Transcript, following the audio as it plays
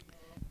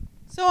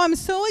So I'm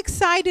so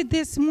excited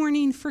this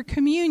morning for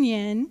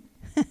communion.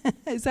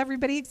 Is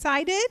everybody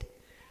excited?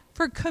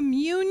 For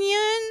communion,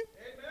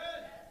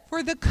 amen.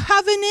 For the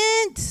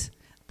covenant,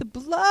 the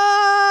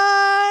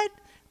blood,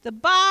 the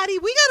body.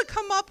 We got to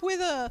come up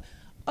with a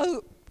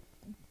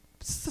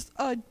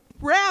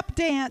rap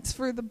dance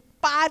for the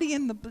body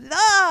and the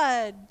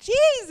blood.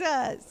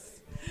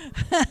 Jesus.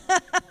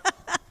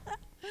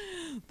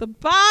 The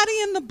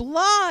body and the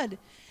blood.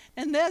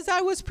 And as I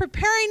was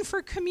preparing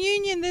for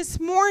communion this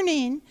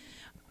morning,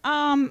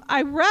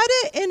 I read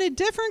it in a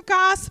different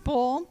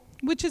gospel,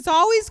 which is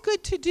always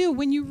good to do.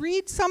 When you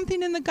read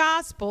something in the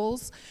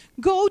Gospels,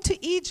 go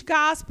to each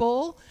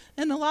gospel,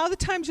 and a lot of the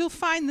times you'll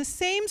find the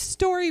same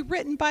story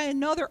written by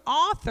another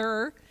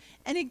author,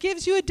 and it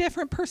gives you a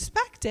different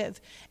perspective.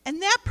 And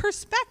that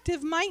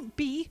perspective might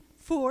be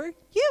for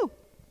you.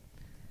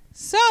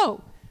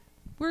 So,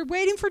 we're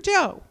waiting for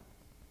Joe.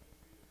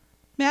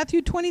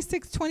 Matthew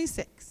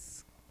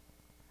 26:26.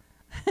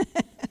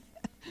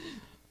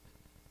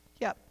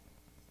 Yep.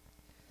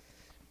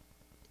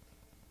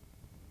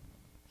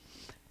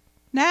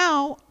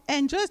 Now,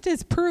 and just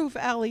as proof,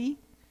 Ellie,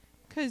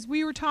 because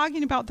we were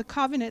talking about the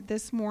covenant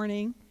this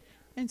morning,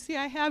 and see,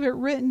 I have it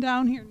written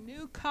down here,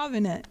 new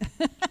covenant.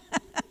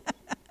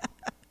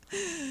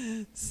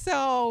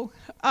 So,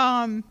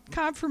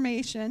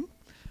 confirmation.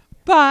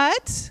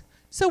 But,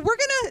 so we're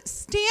going to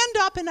stand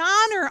up in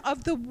honor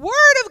of the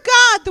Word of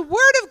God. The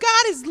Word of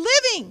God is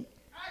living,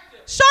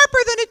 sharper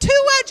than a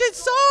two-edged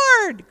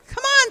sword.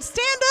 Come on,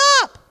 stand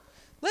up.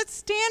 Let's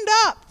stand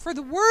up for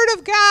the Word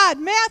of God.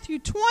 Matthew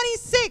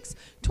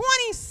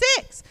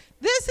 26:26.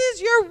 This is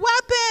your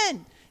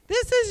weapon.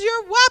 This is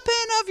your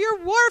weapon of your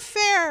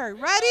warfare.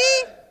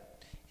 Ready?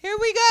 Here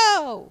we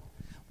go.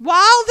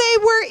 While they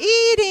were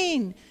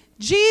eating,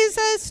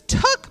 Jesus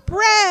took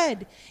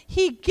bread.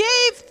 He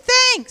gave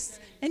thanks,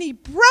 and he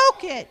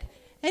broke it,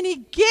 and he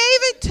gave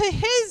it to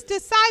his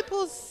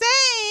disciples,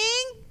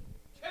 saying,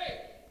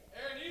 "Take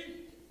and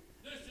eat.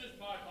 This is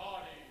my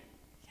body."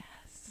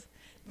 Yes.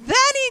 Then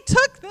he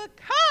took the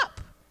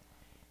cup,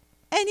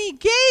 and he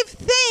gave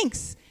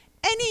thanks,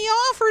 and he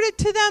offered it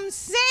to them,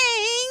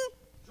 saying,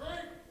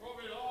 "Drink from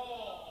it,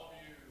 all of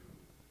you.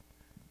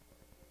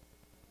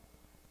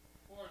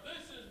 For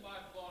this is my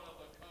blood of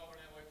the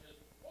covenant, which is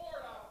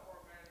poured out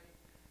for many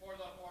for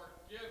the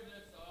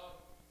forgiveness of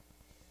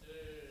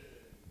sin."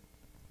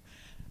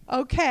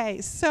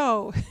 Okay,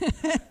 so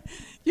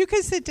you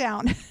can sit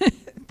down.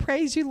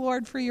 Praise you,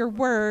 Lord, for your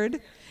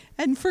word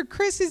and for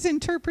Chris's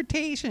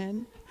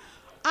interpretation.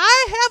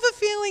 I have a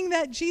feeling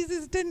that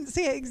Jesus didn't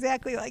say it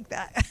exactly like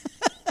that.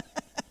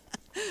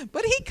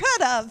 But he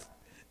could have.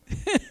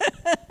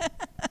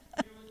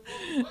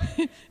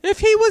 If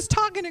he was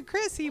talking to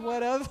Chris, he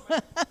would have.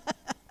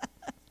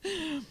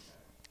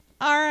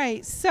 All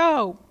right,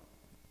 so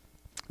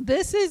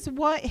this is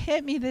what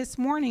hit me this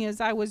morning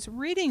as I was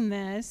reading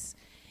this,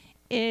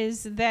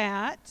 is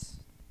that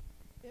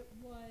it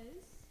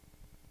was,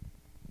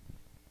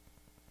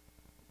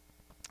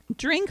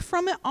 "Drink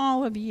from it,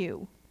 all of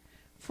you,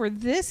 for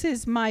this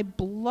is my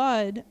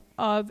blood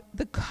of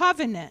the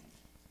covenant."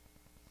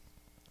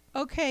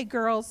 Okay,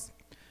 girls,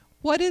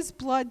 what does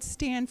blood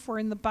stand for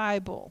in the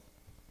Bible?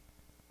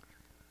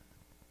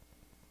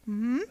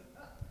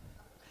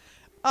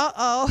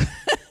 Uh-oh.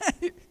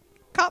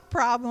 Cup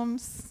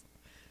problems.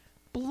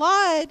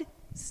 Blood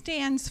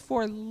stands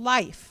for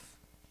life.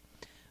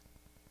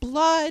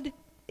 Blood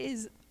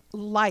is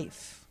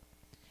life.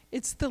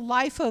 It's the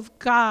life of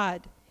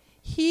God.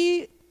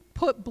 He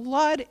put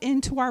blood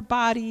into our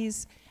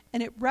bodies,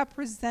 and it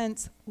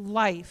represents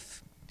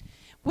life.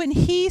 When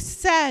he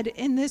said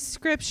in this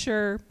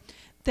scripture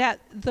that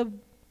the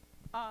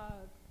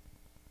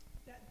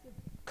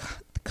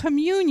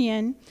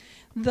communion,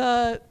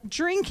 the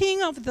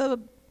drinking of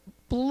the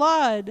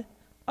blood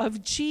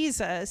of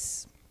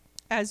Jesus,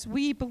 as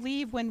we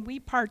believe when we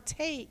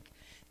partake,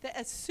 that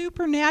a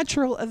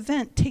supernatural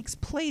event takes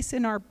place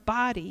in our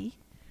body,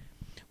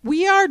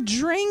 we are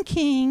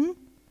drinking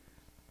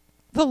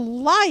the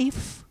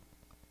life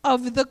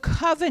of the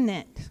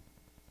covenant.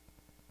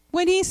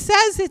 When he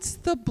says it's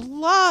the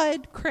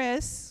blood,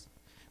 Chris,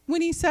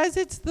 when he says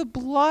it's the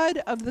blood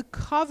of the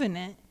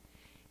covenant,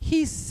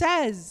 he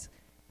says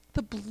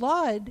the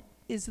blood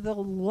is the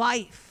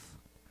life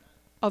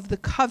of the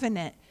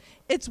covenant.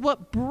 It's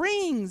what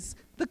brings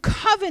the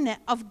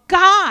covenant of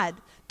God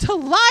to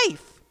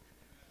life.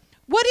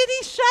 What did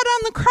he shed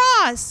on the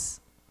cross?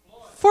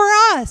 Blood. For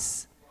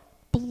us?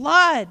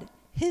 Blood.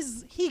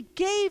 He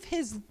gave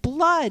his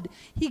blood.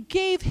 He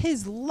gave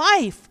his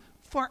life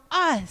for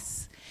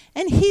us.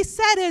 And he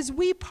said as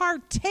we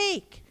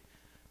partake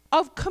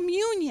of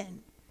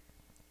communion,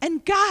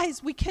 and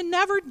guys, we can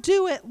never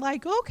do it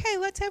like, okay,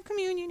 let's have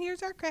communion.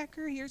 Here's our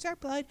cracker. Here's our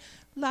blood.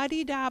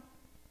 La-di-da.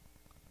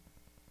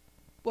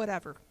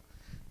 Whatever.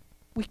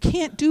 We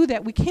can't do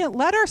that. We can't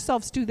let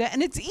ourselves do that.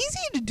 And it's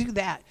easy to do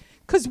that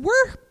because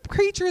we're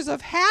creatures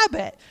of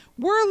habit.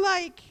 We're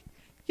like,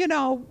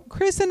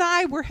 Chris and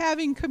I were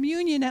having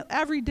communion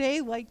every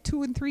day, like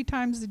 2 and 3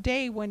 times a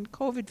day when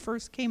COVID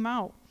first came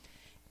out.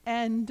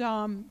 And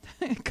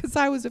because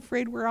I was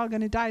afraid we're all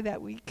going to die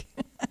that week.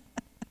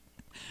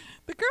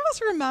 The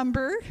girls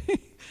remember,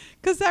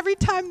 because every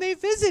time they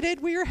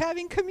visited, we were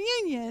having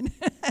communion.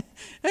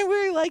 And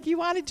we were like, you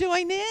want to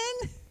join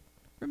in?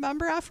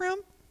 Remember, Ephraim?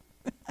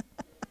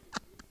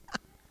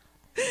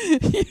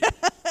 Yeah.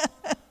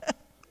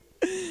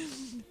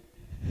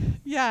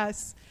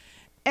 Yes.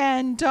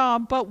 And,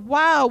 but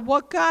wow,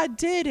 what God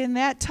did in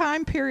that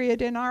time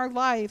period in our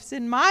lives,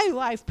 in my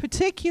life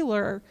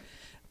particular,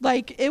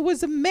 like, it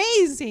was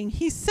amazing.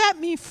 He set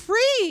me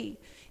free.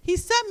 He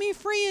set me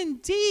free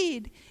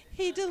indeed.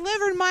 He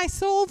delivered my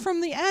soul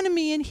from the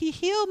enemy, and he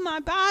healed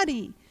my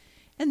body.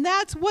 And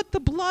that's what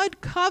the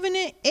blood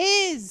covenant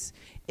is.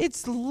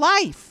 It's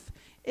life.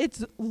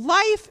 It's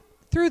life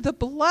through the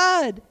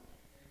blood.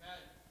 Amen.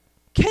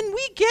 Can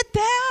we get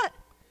that?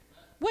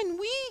 Amen. When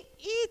we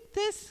eat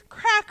this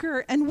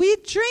cracker and we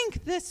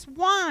drink this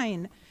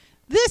wine,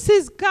 this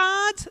is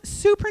God's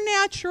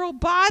supernatural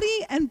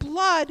body and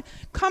blood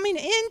coming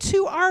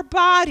into our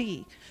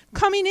body,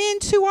 coming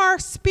into our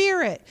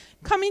spirit,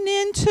 coming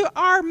into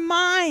our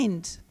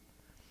mind.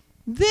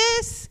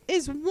 This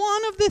is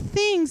one of the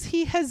things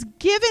he has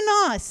given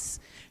us.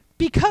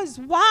 Because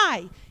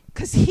why?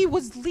 Because he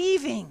was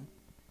leaving.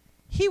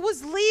 He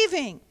was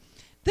leaving.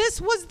 This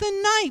was the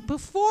night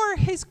before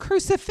his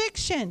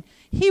crucifixion.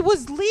 He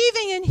was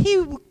leaving, and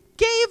he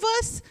gave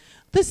us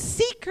the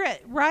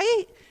secret,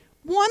 right?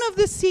 One of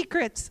the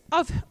secrets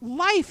of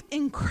life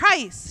in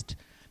Christ.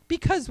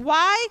 Because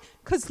why?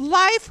 Because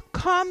life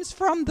comes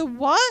from the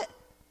what?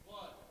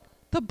 Blood.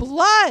 The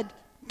blood.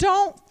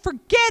 Don't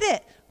forget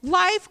it.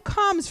 Life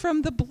comes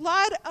from the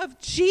blood of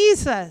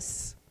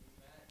Jesus.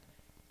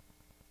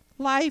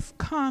 Life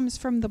comes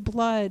from the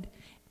blood.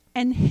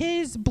 And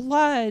his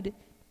blood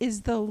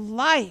is the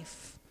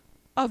life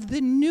of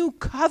the new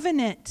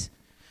covenant.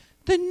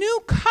 The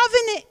new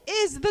covenant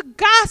is the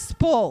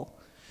gospel.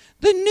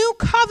 The new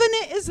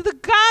covenant is the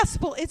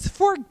gospel. It's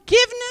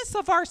forgiveness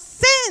of our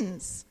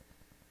sins.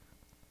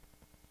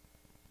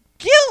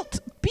 Guilt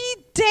be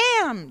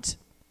damned.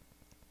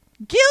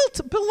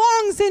 Guilt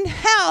belongs in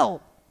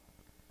hell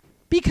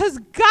because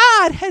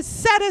God has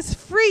set us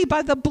free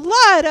by the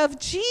blood of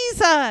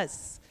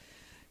Jesus.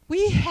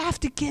 We have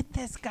to get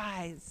this,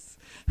 guys.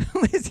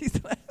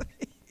 Lizzie's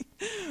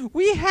laughing.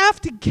 We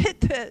have to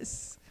get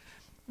this.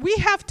 We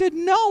have to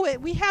know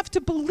it. We have to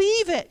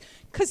believe it.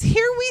 Because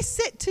here we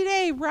sit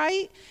today,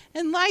 right?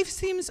 And life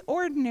seems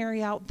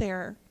ordinary out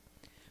there.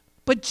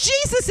 But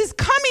Jesus is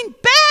coming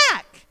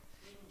back.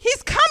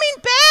 He's coming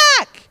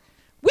back.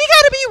 We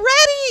got to be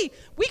ready.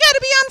 We got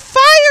to be on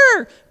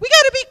fire. We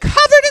got to be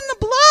covered in the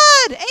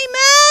blood.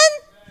 Amen?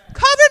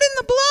 Covered in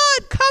the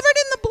blood. Covered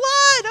in the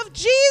blood of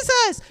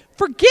Jesus.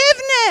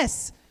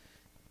 Forgiveness.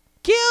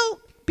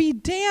 Guilt be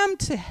damned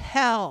to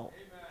hell.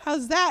 Amen.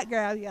 How's that,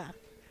 girl? Yeah.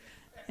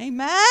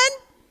 Amen?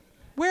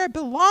 Where it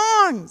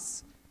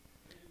belongs.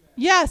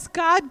 Yes,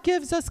 God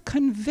gives us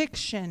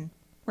conviction,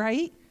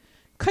 right?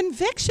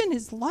 Conviction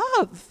is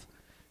love.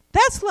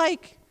 That's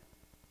like,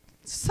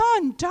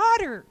 son,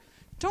 daughter,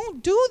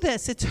 don't do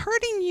this. It's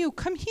hurting you.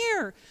 Come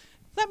here.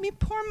 Let me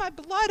pour my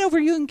blood over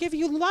you and give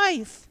you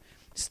life.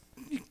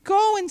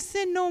 Go and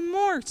sin no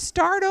more.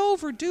 Start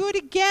over. Do it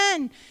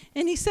again.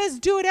 And he says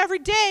do it every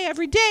day,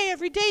 every day,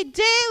 every day,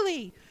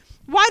 daily.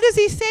 Why does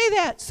he say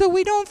that? So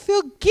we don't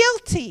feel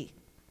guilty.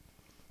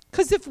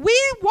 Because if we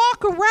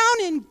walk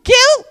around in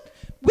guilt,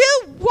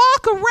 we'll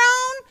walk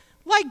around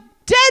like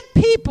dead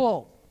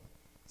people.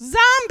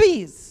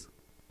 Zombies.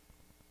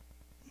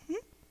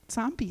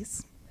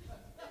 Zombies.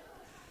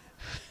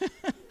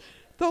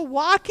 The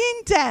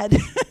Walking Dead.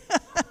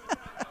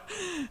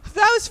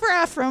 That was for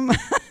Ephraim.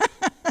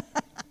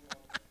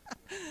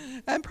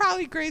 And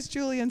probably Grace,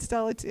 Julie, and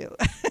Stella too.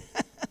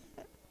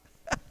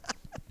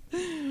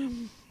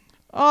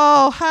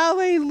 Oh,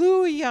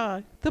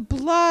 hallelujah. The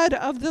blood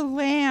of the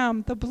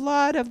Lamb, the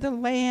blood of the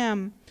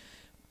Lamb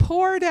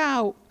poured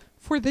out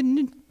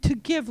to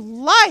give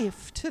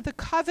life to the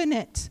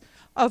covenant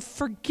of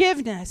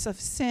forgiveness of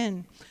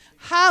sin.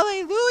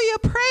 Hallelujah.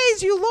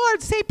 Praise you,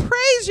 Lord. Say,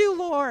 praise you,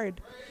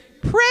 Lord.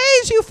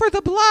 Praise you for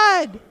the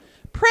blood.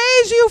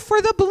 Praise you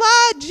for the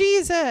blood,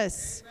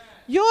 Jesus. Amen.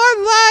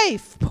 Your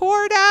life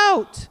poured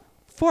out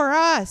for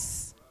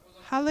us.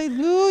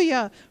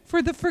 Hallelujah.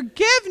 For the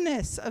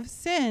forgiveness of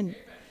sin.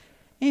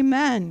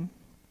 Amen.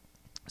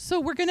 So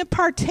we're going to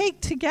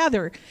partake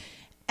together.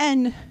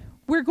 And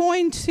we're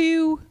going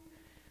to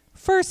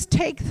first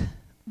take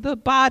the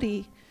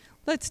body.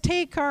 Let's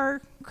take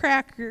our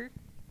cracker.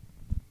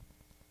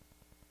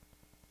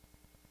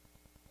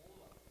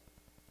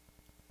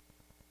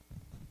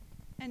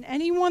 And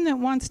anyone that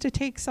wants to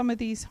take some of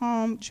these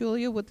home,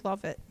 Julia would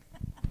love it.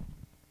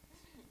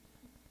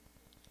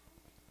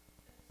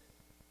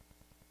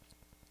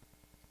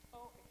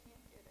 Oh, I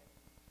can't get it.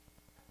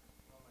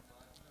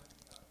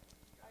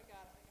 I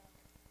got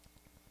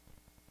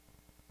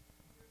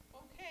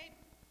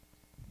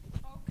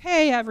it.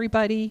 Okay,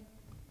 everybody.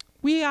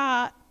 We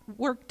got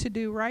work to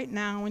do right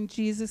now in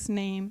Jesus'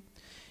 name.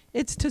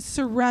 It's to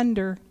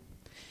surrender.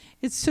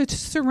 It's to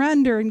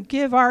surrender and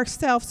give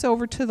ourselves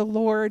over to the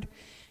Lord.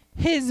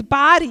 His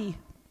body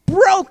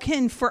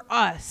broken for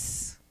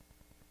us.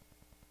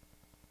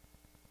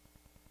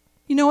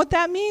 You know what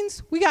that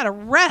means? We got to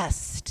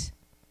rest.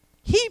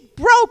 He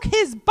broke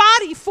his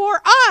body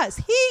for us.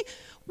 He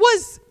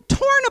was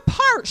torn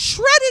apart,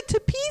 shredded to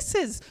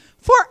pieces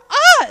for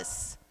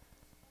us.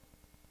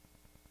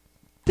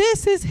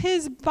 This is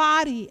his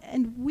body.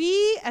 And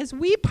we, as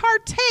we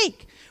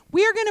partake,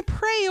 we are going to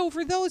pray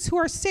over those who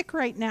are sick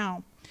right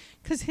now,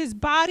 because his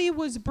body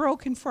was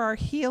broken for our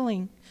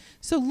healing.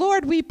 So,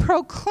 Lord, we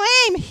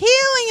proclaim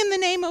healing in the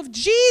name of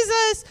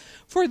Jesus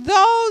for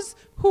those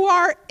who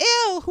are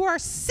ill, who are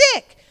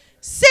sick.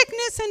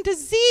 Sickness and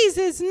disease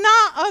is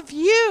not of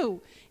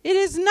you. It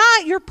is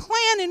not your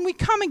plan, and we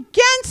come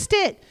against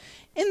it.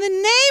 In the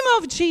name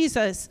of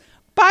Jesus,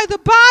 by the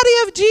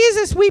body of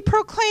Jesus, we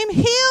proclaim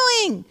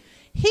healing.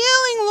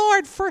 Healing,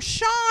 Lord, for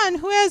Sean,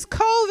 who has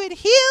COVID.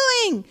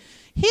 Healing.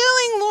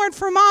 Healing, Lord,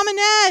 for Mom and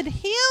Ed.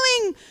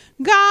 Healing,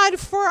 God,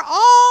 for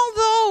all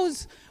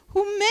those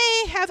who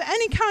may have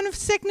any kind of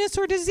sickness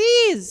or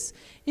disease.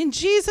 In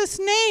Jesus'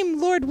 name,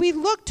 Lord, we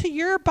look to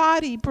your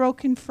body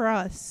broken for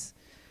us.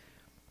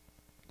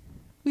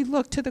 We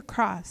look to the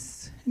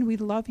cross, and we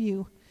love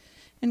you,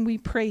 and we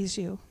praise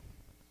you.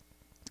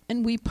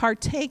 And we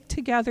partake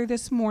together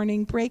this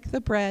morning, break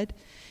the bread,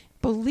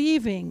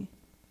 believing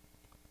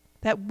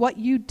that what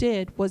you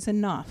did was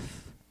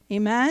enough.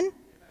 Amen?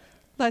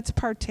 Let's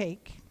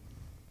partake.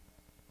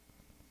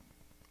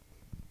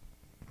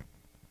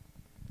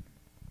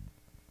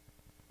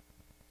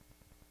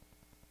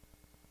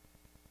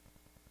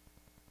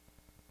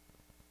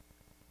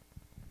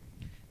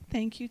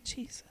 Thank you,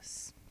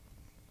 Jesus.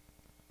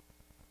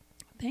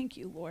 Thank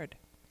you, Lord.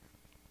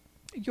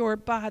 Your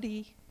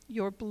body,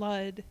 your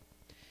blood,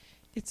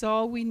 it's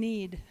all we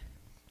need.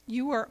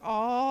 You are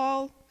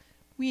all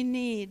we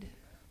need.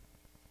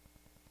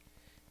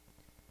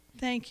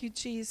 Thank you,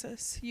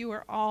 Jesus. You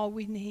are all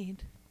we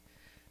need.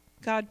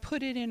 God,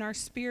 put it in our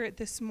spirit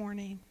this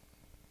morning.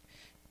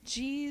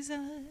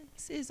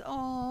 Jesus is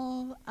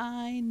all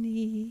I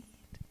need.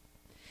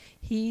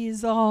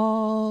 He's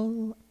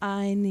all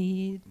I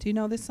need. Do you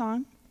know this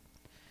song?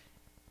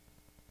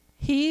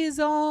 He's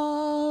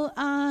all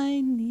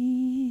I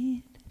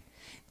need.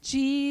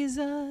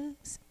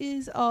 Jesus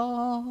is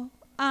all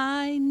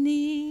I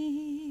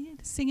need.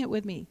 Sing it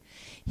with me.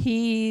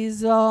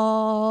 He's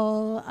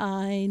all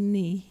I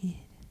need.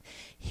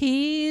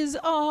 He's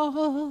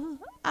all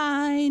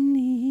I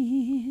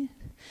need.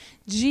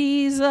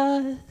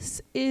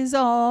 Jesus is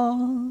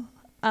all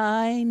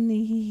I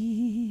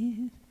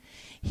need.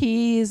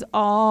 He's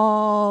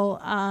all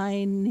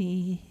I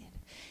need.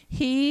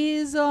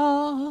 He's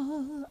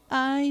all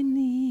I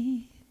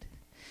need.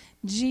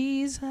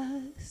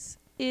 Jesus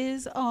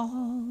is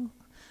all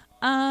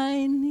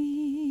I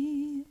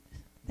need.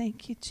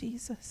 Thank you,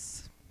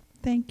 Jesus.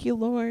 Thank you,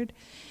 Lord.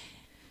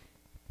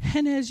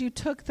 And as you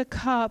took the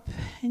cup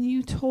and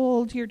you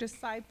told your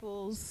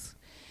disciples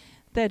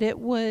that it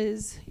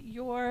was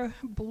your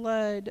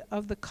blood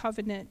of the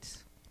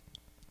covenant,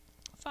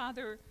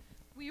 Father,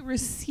 we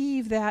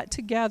receive that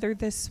together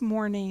this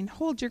morning.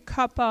 Hold your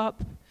cup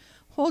up.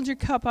 Hold your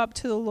cup up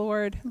to the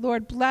Lord.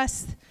 Lord,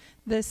 bless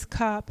this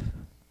cup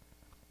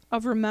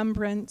of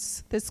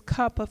remembrance, this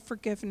cup of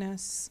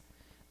forgiveness,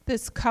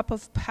 this cup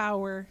of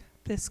power,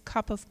 this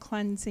cup of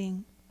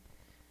cleansing.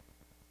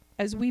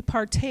 As we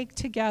partake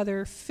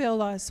together,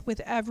 fill us with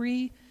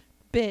every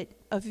bit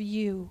of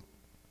you.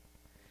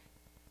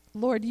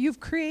 Lord,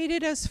 you've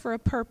created us for a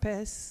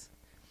purpose,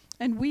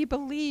 and we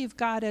believe,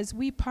 God, as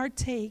we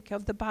partake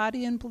of the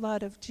body and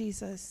blood of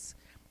Jesus,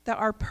 that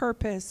our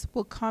purpose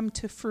will come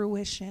to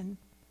fruition.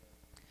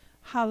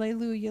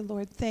 Hallelujah,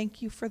 Lord.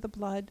 Thank you for the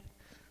blood.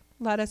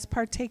 Let us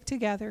partake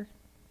together.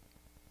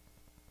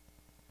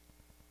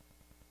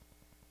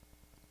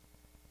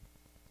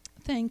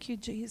 Thank you,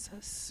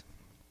 Jesus.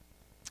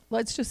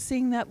 Let's just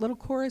sing that little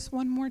chorus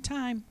one more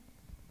time.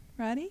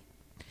 Ready?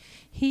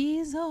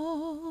 He's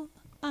all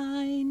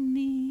I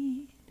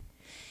need.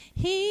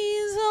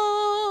 He's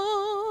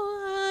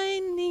all I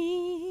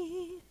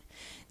need.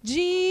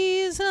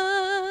 Jesus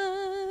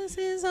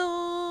is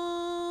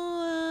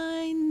all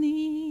I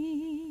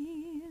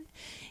need.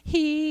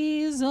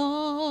 He's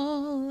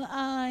all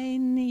I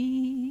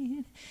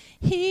need.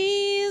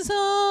 He's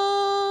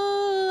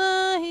all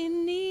I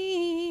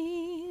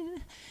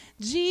need.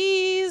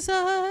 Jesus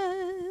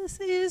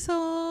is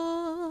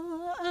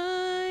all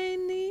I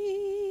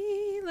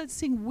need. Let's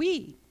sing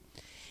we.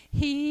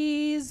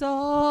 He's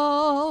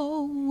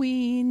all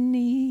we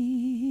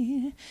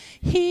need.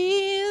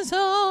 He's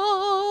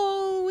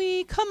all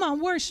we... Come on,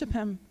 worship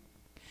him.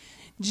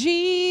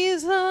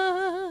 Jesus,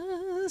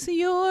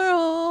 you're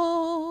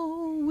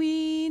all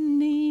we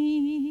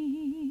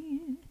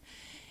need.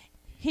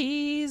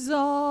 He's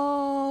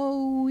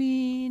all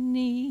we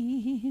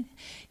need.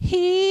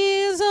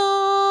 He's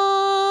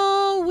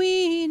all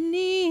we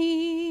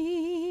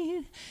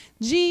need.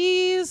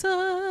 Jesus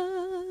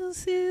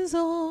is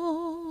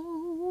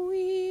all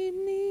we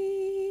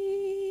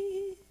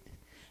need.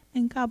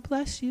 And God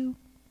bless you.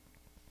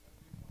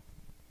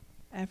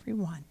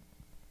 everyone.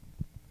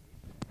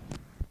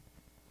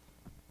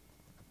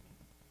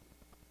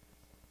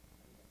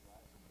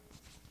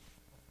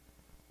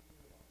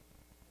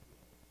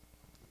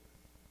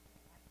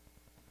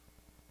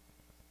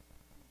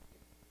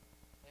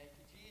 Thank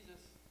you,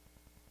 Jesus.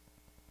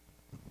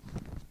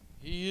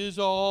 He is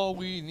all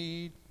we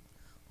need.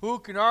 Who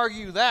can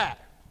argue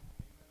that?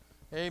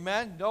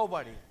 Amen?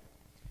 Nobody.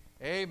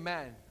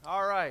 Amen.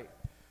 All right.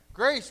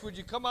 Grace, would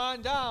you come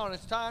on down?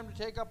 It's time to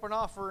take up an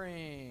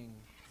offering.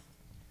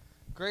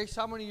 Grace,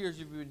 how many years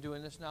have you been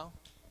doing this now?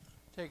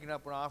 Taking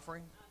up an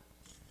offering?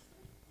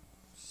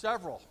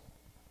 Several.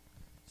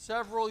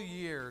 Several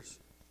years.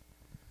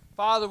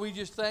 Father, we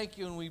just thank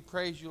you and we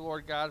praise you,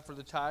 Lord God, for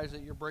the tithes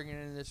that you're bringing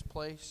in this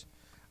place.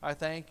 I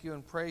thank you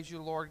and praise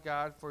you, Lord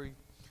God, for,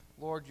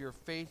 Lord, your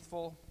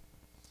faithful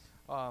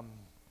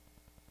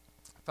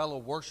fellow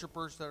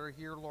worshipers that are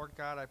here, Lord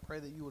God. I pray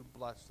that you would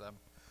bless them.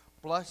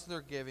 Bless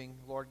their giving,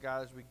 Lord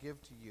God, as we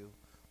give to you.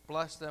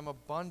 Bless them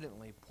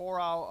abundantly.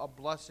 Pour out a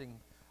blessing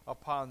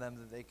upon them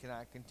that they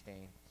cannot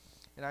contain.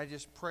 And I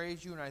just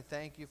praise you and I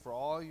thank you for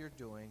all you're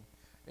doing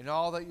and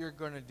all that you're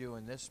going to do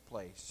in this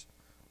place.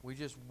 We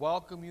just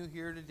welcome you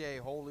here today,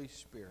 Holy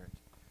Spirit.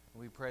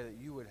 And we pray that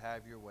you would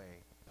have your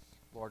way,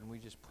 Lord. And we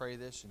just pray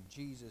this in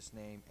Jesus'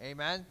 name.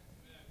 Amen?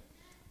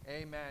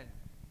 Amen.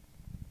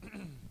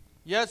 Amen.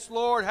 Yes,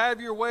 Lord, have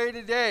your way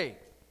today.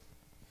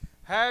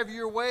 Have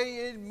your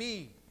way in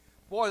me.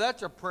 Boy,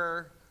 that's a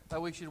prayer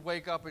that we should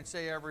wake up and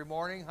say every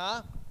morning,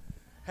 huh?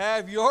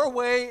 Have your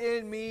way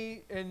in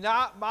me and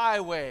not my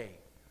way.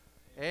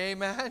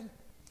 Amen.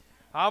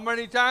 How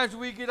many times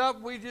we get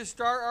up, we just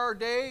start our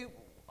day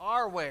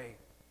our way.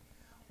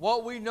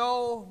 What we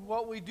know,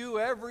 what we do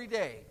every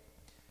day.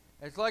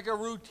 It's like a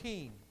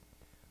routine.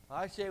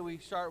 I say we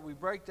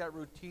break that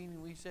routine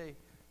and we say,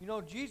 you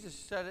know, Jesus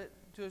said it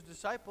to his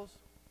disciples.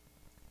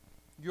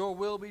 Your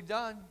will be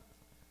done.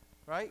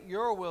 Right?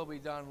 Your will be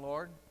done,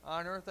 Lord,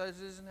 on earth as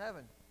it is in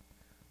heaven.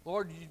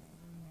 Lord,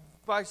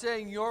 by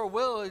saying your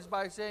will is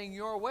by saying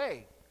your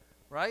way.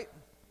 Right?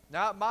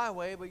 Not my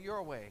way, but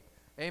your way.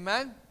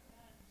 Amen?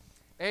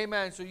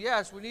 Amen. So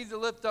yes, we need to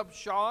lift up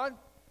Sean.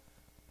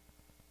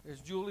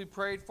 As Julie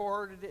prayed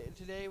for her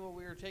today when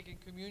we were taking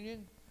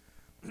communion.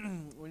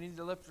 We need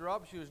to lift her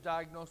up. She was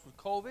diagnosed with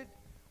COVID.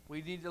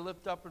 We need to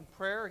lift up in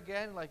prayer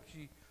again, like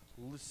she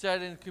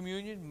said in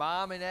communion,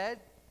 Mom and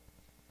Ed.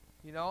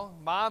 You know,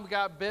 Mom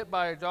got bit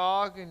by a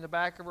dog in the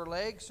back of her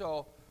leg,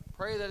 so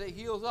pray that it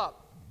heals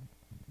up.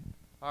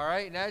 All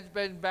right, and Ed's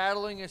been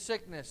battling a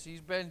sickness. He's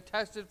been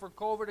tested for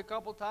COVID a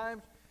couple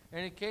times,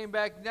 and it came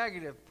back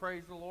negative.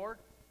 Praise the Lord.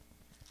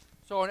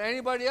 So, and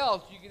anybody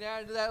else, you can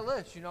add to that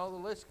list. You know, the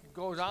list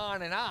goes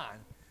on, and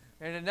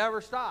it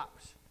never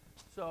stops.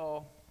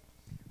 So,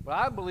 but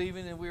I'm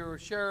believing, and we were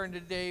sharing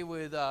today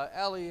with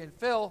Ellie and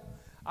Phil,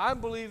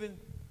 I'm believing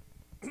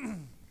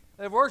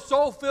that we're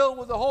so filled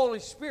with the Holy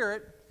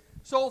Spirit,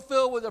 so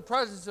filled with the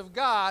presence of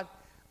God,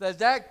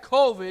 that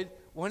COVID,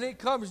 when it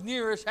comes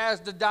near us, has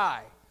to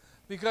die.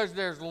 Because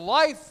there's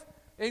life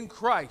in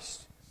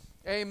Christ.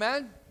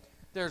 Amen?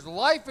 There's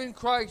life in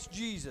Christ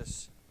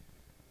Jesus.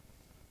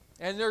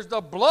 And there's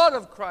the blood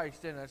of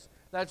Christ in us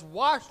that's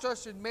washed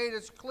us and made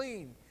us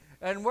clean.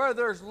 And where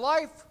there's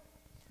life,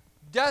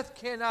 death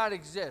cannot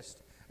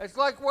exist. It's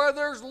like where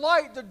there's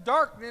light, the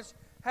darkness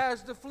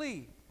has to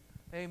flee.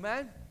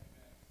 Amen?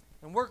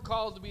 And we're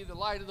called to be the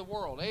light of the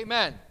world.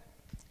 Amen.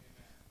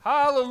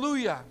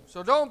 Hallelujah.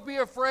 So don't be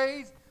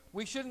afraid.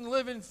 We shouldn't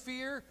live in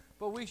fear,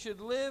 but we should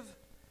live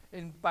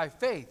by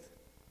faith,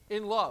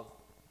 in love.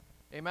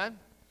 Amen?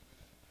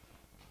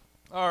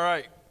 All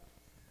right.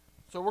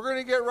 So we're going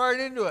to get right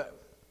into it.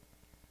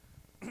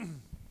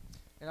 And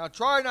I'll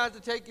try not to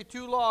take you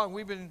too long.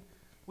 We've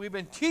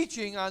been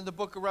teaching on the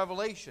book of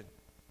Revelation.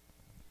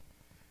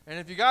 And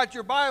if you got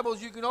your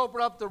Bibles, you can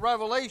open up to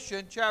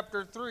Revelation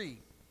chapter 3.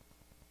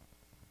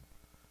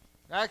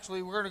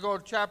 Actually, we're going to go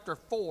to chapter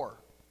 4.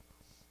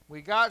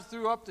 We got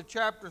through up to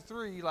chapter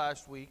 3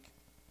 last week.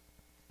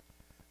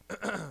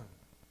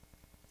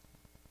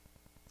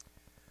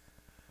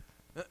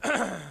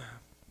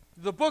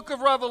 The book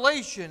of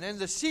Revelation and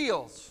the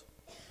seals.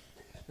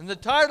 And the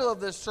title of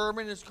this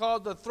sermon is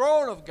called The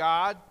Throne of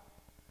God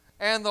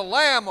and the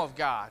Lamb of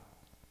God.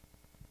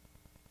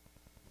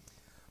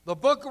 The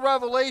book of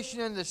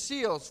Revelation and the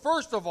seals.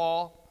 First of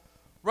all,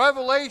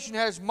 Revelation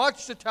has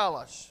much to tell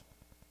us.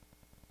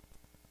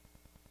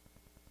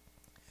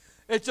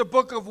 It's a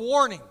book of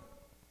warning.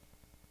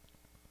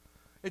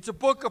 It's a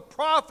book of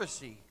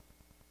prophecy.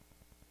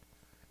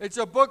 It's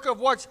a book of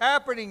what's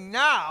happening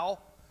now,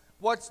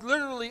 what's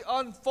literally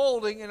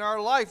unfolding in our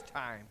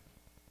lifetime.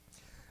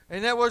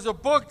 And it was a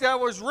book that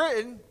was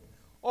written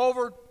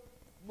over,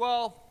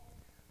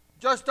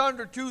 just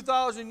under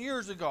 2,000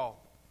 years ago.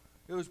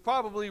 It was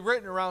probably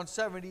written around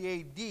 70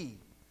 A.D.,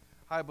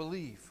 I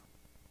believe.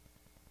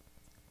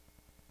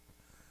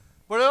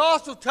 But it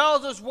also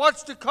tells us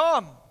what's to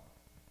come.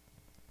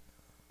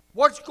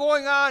 What's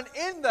going on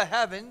in the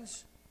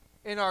heavens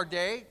in our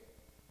day.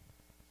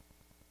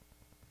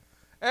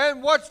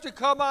 And what's to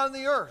come on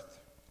the earth.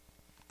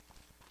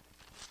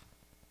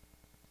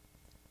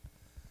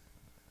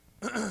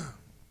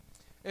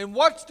 And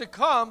what's to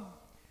come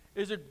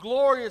is a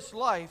glorious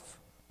life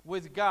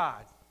with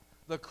God,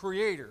 the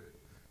Creator.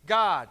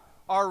 God,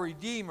 our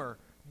Redeemer.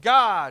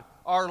 God,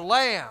 our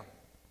Lamb.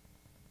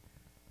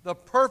 The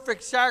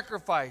perfect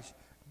sacrifice.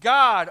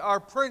 God, our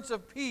Prince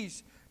of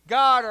Peace.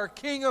 God, our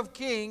King of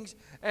Kings.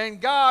 And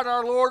God,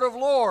 our Lord of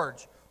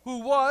Lords. Who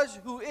was,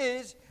 who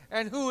is,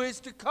 and who is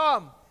to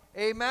come.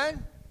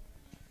 Amen?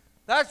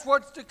 That's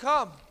what's to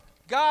come.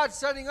 God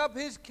setting up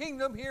His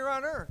kingdom here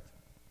on earth.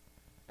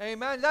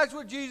 Amen? That's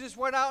what Jesus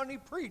went out and He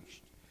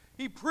preached.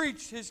 He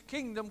preached His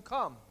kingdom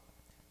come.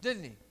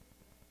 Didn't He?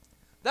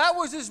 That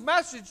was His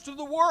message to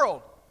the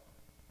world.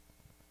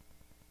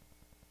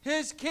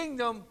 His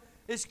kingdom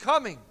is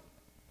coming.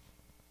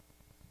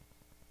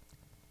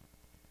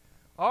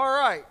 All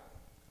right.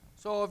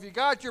 So if you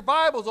got your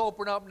Bibles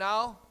open up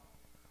now,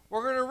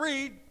 we're going to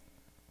read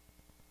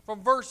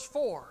from verse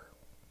 4,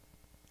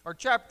 or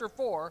chapter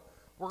 4.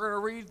 We're going to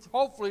read,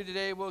 hopefully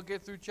today we'll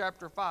get through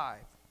chapter 5.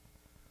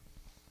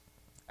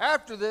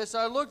 After this,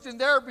 I looked,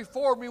 and there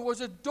before me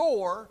was a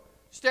door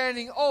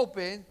standing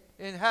open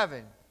in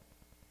heaven.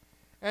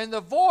 And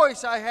the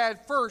voice I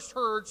had first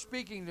heard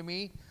speaking to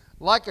me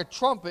like a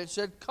trumpet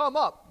said, "Come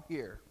up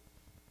here,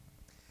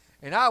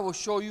 and I will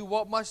show you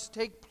what must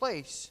take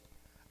place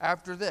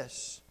after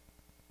this."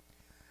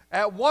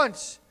 At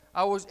once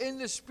I was in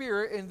the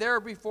Spirit, and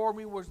there before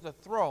me was the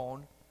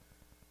throne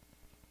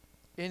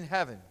in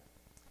heaven,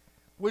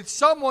 with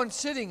someone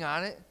sitting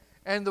on it,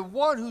 and the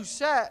one who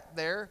sat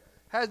there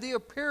had the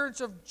appearance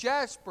of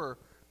jasper,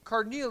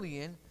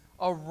 carnelian,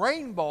 a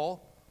rainbow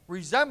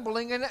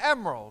resembling an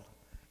emerald,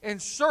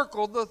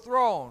 encircled the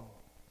throne.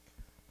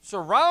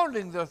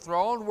 Surrounding the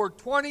throne were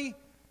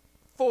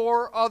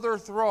 24 other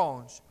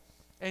thrones,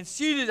 and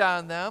seated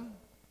on them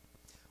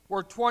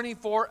were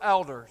 24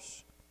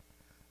 elders.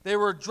 They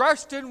were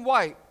dressed in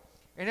white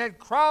and had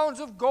crowns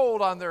of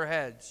gold on their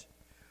heads.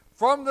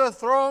 From the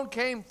throne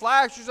came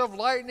flashes of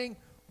lightning,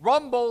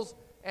 rumbles,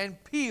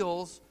 and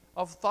peals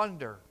of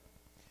thunder.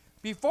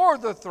 Before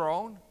the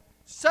throne,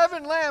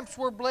 7 lamps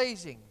were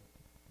blazing.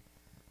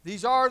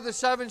 These are the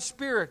 7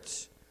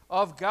 spirits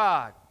of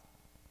God.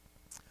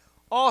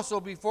 Also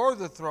before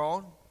the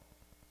throne,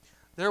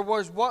 there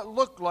was what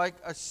looked like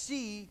a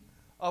sea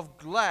of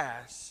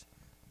glass,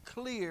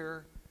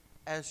 clear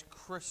as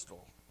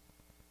crystal.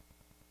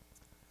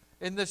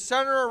 In the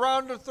center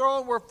around the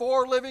throne were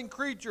 4 living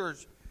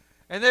creatures,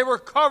 and they were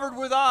covered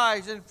with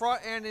eyes in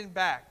front and in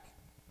back.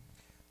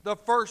 The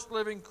first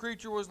living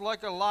creature was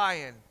like a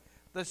lion.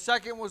 The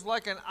second was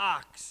like an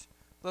ox.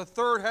 The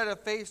third had a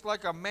face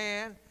like a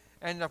man,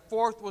 and the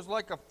fourth was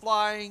like a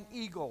flying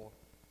eagle.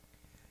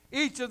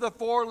 Each of the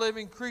 4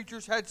 living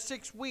creatures had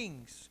 6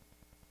 wings,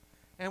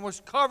 and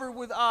was covered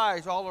with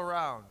eyes all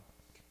around,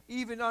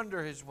 even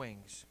under his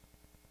wings.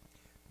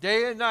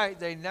 Day and night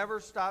they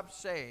never stopped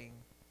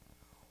saying,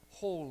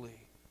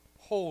 "Holy,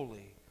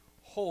 holy,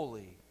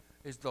 holy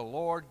is the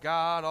Lord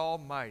God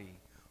Almighty,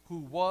 who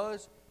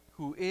was,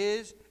 who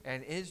is,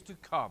 and is to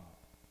come."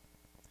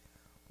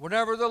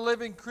 Whenever the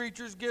living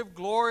creatures give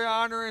glory,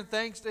 honor, and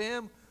thanks to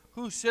Him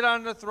who sit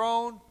on the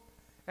throne,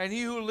 and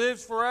He who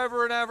lives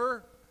forever and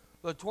ever,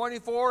 the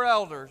 24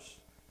 elders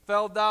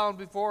fell down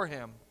before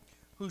Him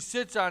who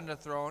sits on the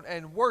throne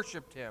and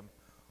worshipped Him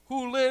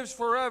who lives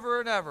forever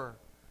and ever.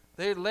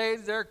 They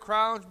laid their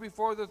crowns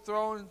before the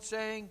throne,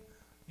 saying,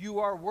 "You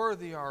are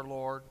worthy, our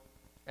Lord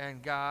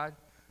and God,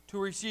 to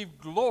receive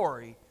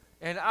glory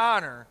and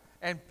honor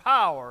and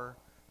power,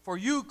 for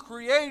you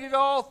created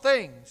all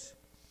things,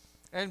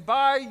 and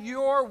by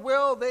your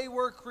will they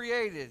were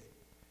created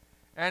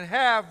and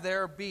have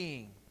their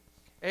being."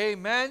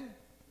 Amen.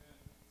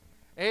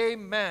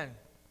 Amen.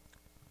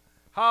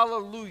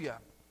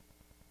 Hallelujah.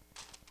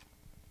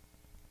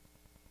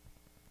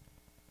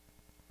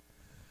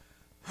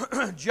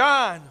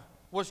 John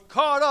was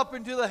caught up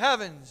into the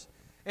heavens.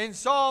 In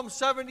Psalm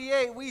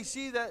 78, we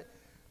see that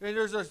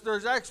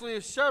there's actually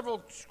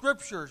several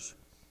scriptures.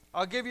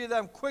 I'll give you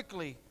them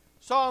quickly.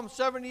 Psalm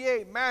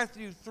 78,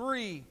 Matthew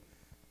 3,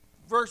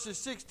 verses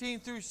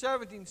 16 through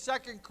 17,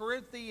 2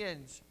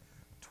 Corinthians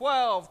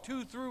 12,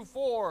 2 through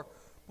 4,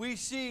 we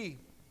see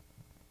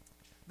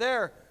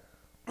there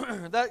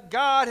that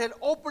God had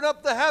opened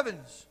up the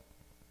heavens.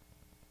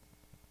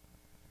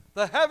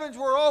 The heavens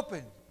were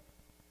open.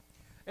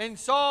 In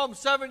Psalm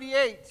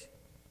 78,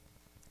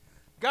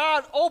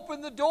 God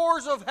opened the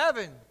doors of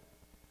heaven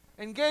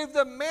and gave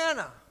them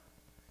manna.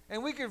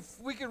 And we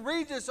can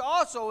read this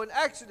also in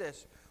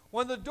Exodus.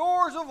 When the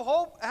doors of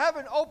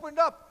heaven opened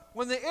up,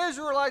 when the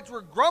Israelites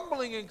were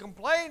grumbling and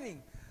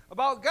complaining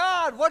about,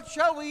 "God, what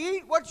shall we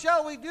eat? What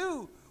shall we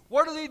do?"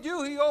 What did He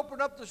do? He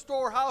opened up the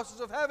storehouses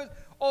of heaven,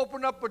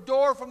 opened up a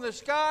door from the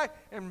sky,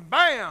 and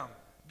bam,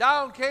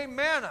 down came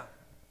manna.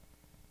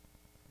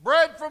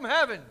 Bread from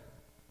heaven.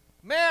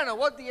 Manna,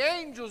 what the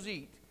angels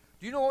eat.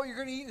 Do you know what you're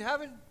going to eat in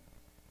heaven?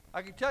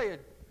 I can tell you,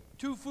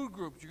 2 food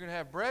groups. You're going to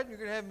have bread and you're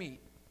going to have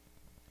meat.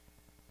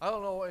 I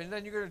don't know, and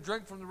then you're going to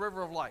drink from the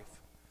river of life.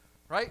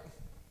 Right?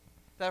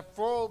 That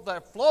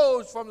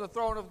flows from the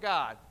throne of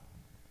God.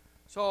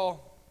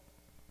 So,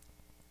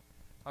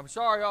 I'm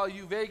sorry, all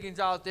you vegans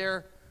out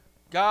there.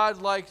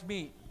 God likes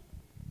meat.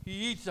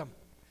 He eats them.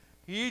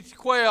 He eats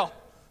quail.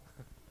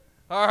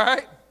 All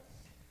right?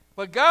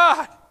 But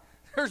God,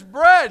 there's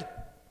bread,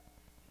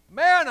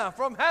 manna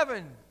from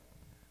heaven.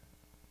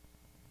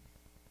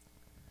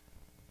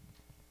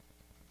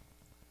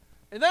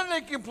 And then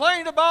they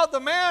complained about the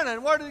manna.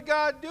 And what did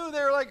God do? They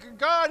were like,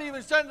 God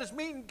even sent us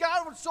meat. And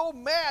God was so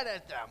mad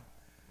at them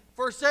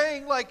for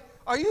saying, like,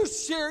 are you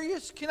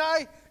serious?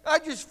 I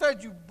just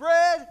fed you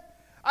bread.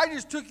 I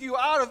just took you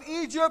out of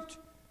Egypt.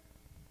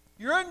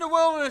 You're in the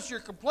wilderness. You're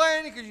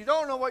complaining because you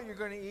don't know what you're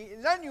going to eat.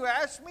 And then you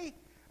ask me,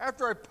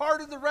 after I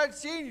parted the Red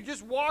Sea and you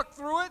just walked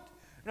through it,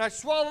 and I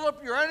swallowed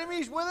up your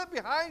enemies with it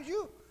behind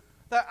you,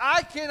 that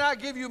I cannot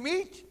give you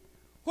meat?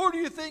 Who do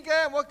you think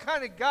I am? What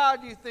kind of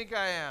God do you think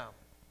I am?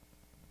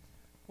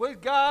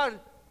 With God,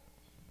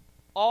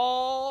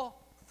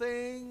 all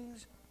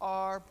things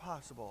are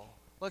possible.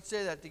 Let's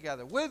say that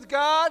together. With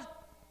God,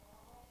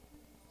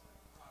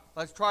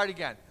 let's try it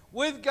again.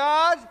 With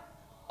God,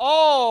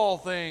 all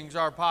things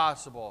are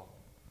possible.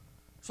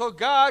 So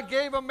God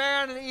gave a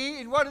man to eat,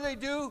 and what did they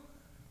do?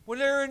 When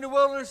they were in the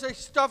wilderness, they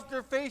stuffed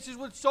their faces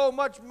with so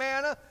much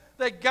manna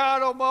that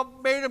God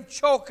made them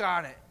choke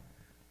on it.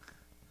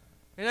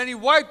 And then he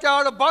wiped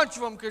out a bunch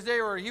of them because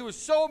he was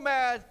so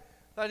mad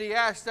that he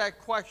asked that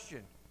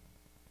question.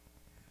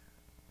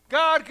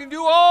 God can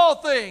do all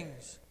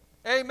things.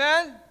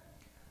 Amen?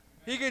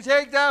 He can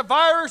take that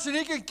virus and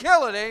he can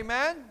kill it.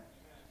 Amen?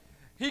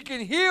 He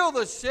can heal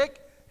the sick.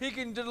 He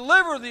can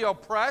deliver the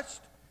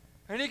oppressed.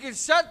 And he can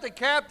set the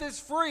captives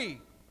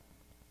free.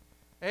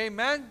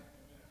 Amen?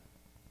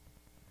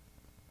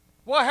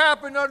 What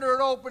happened under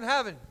an open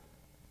heaven?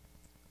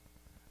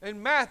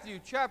 In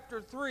Matthew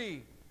chapter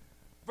 3,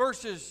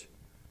 verses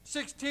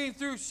 16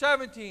 through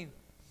 17.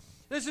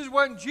 This is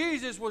when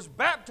Jesus was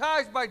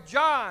baptized by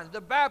John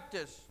the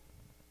Baptist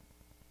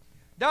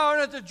down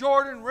at the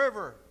Jordan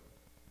River.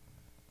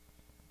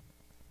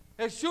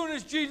 As soon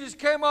as Jesus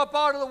came up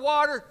out of the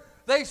water,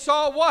 they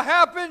saw what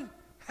happened.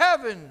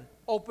 Heaven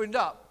opened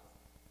up.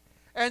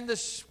 And the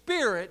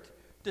Spirit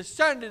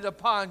descended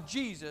upon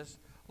Jesus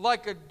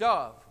like a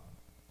dove.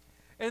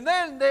 And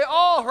then they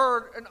all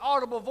heard an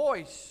audible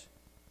voice.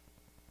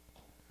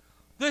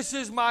 This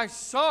is my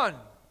Son,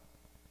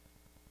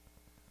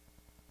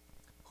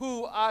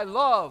 who I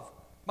love,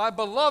 my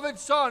beloved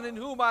Son in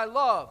whom I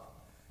love.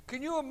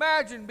 Can you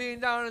imagine being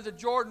down at the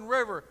Jordan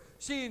River,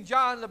 seeing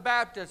John the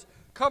Baptist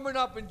coming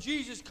up and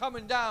Jesus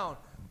coming down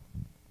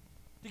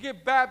to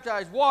get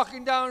baptized,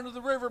 walking down to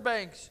the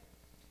riverbanks?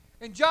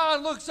 And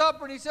John looks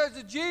up and he says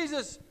to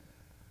Jesus,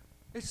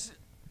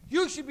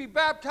 you should be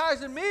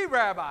baptizing me,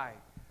 Rabbi.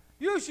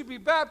 You should be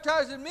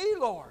baptizing me,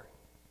 Lord.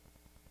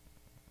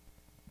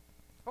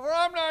 For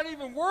I'm not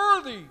even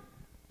worthy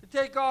to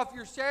take off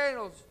your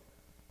sandals.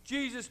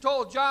 Jesus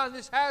told John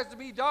this has to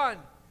be done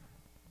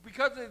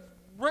because it's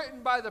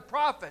written by the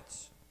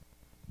prophets.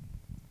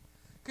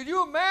 Could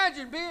you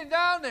imagine being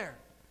down there,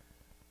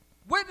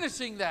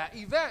 witnessing that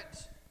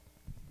event?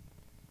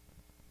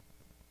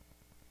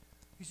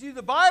 You see,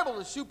 the Bible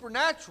is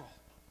supernatural.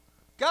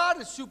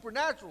 God is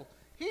supernatural.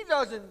 He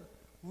doesn't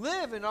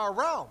live in our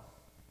realm.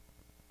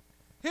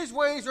 His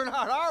ways are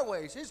not our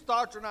ways. His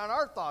thoughts are not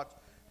our thoughts.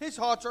 His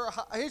thoughts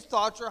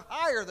are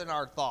higher than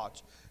our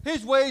thoughts.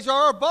 His ways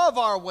are above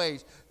our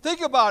ways.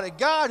 Think about it.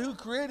 God, who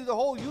created the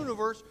whole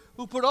universe,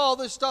 who put all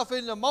this stuff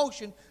into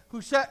motion,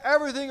 who set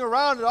everything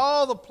around it,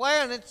 all the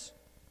planets.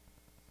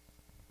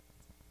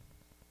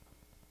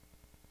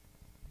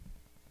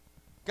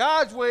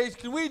 God's ways,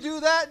 can we do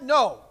that?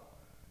 No.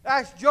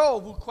 Ask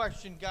Job, who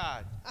questioned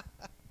God.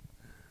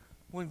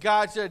 When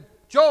God said,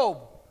 Job,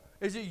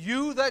 is it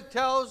you that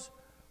tells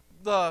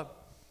the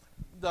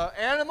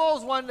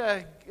animals when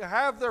to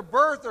have their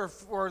birth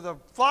or the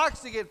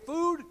flocks to get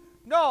food?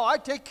 No, I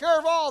take care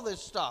of all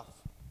this stuff.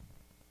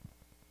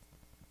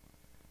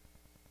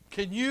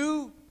 Can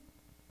you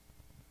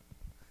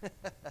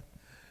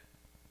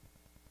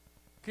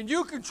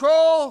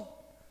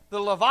control the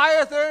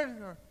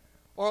Leviathan,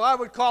 or I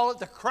would call it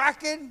the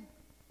Kraken?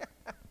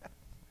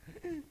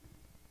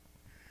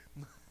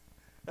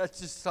 That's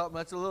just something,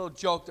 that's a little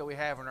joke that we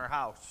have in our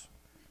house.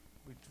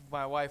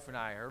 My wife and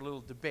I, our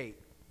little debate.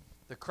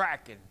 The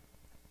Kraken.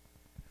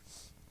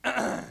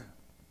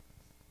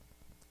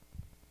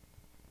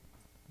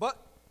 But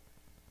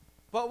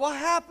what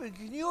happened?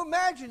 Can you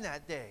imagine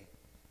that day?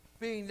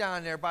 Being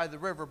down there by the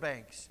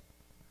riverbanks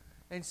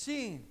and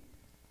seeing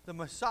the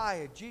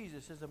Messiah,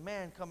 Jesus, as a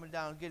man coming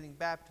down getting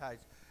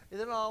baptized. And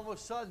then all of a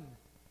sudden,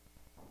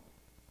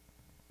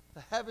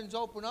 the heavens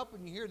open up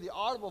and you hear the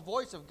audible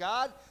voice of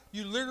God.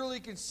 You literally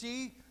can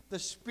see the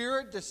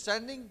Spirit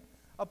descending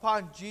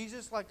upon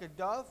Jesus like a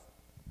dove.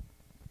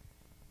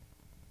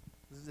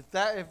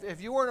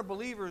 If you weren't a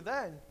believer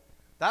then,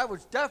 that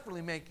would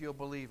definitely make you a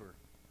believer.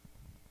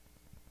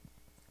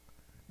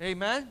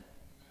 Amen?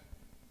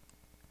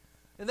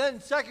 And then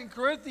 2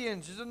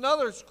 Corinthians is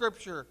another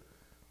scripture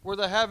where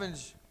the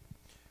heavens,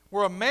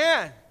 where a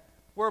man,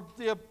 where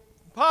the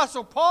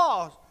Apostle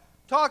Paul is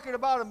talking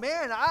about a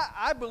man.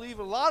 I believe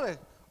a lot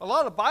a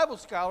lot of Bible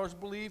scholars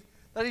believe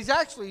that he's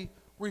actually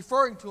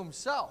referring to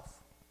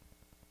himself.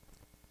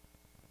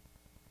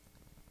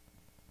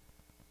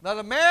 That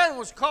a man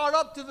was caught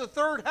up to the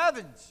third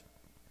heavens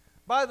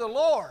by the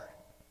Lord.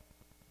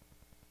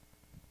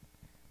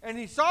 And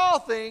he saw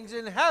things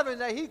in heaven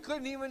that he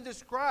couldn't even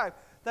describe.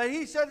 That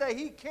he said that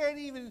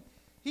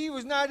he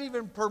was not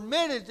even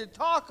permitted to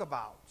talk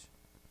about.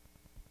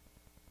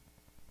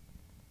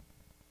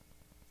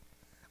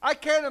 I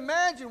can't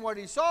imagine what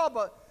he saw,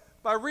 but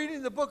by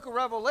reading the book of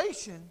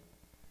Revelation,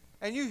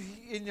 and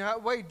in the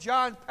way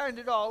John penned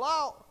it all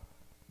out,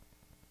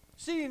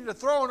 seeing the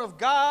throne of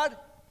God,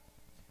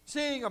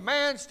 seeing a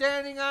man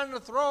standing on the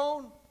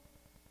throne,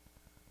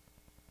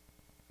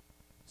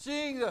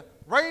 seeing the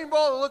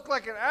rainbow that looked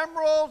like an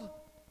emerald,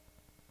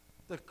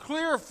 the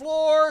clear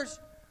floors,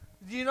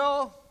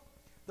 the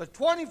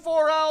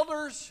 24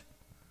 elders.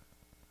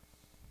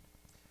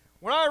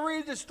 When I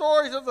read the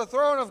stories of the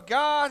throne of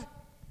God,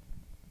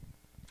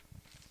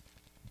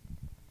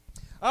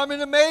 I'm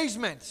in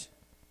amazement.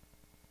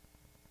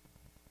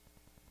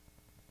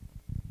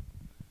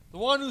 The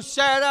one who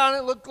sat on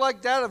it looked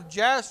like that of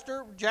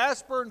Jasper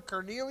and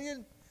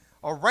carnelian.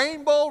 A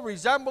rainbow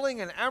resembling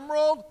an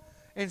emerald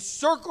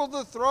encircled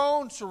the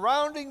throne.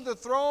 Surrounding the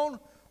throne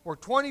were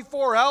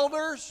 24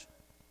 elders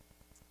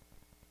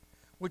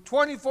with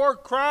 24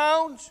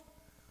 crowns.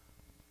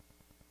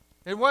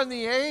 And when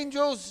the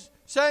angels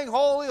sang,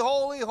 "Holy,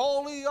 holy,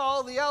 holy,"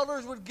 all the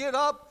elders would get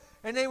up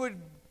and they would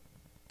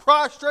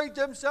prostrate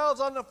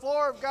themselves on the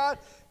floor of God,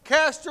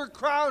 cast their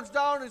crowns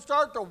down and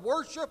start to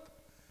worship.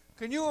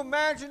 Can you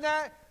imagine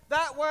that?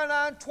 That went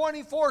on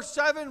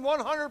 24/7,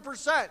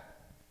 100%.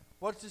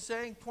 What's it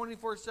saying?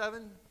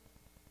 24/7?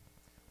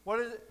 What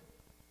is it?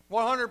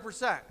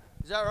 100%.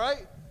 Is that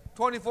right?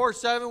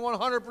 24/7,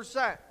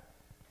 100%.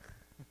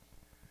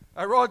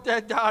 I wrote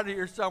that down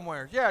here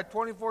somewhere. Yeah,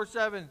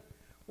 24/7,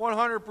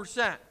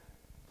 100%.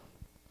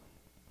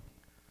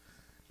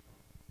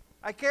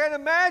 I can't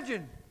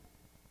imagine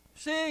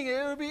seeing it.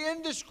 It would be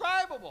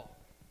indescribable.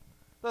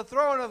 The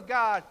throne of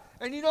God.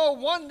 And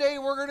one day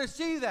we're going to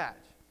see that.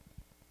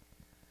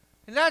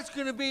 And that's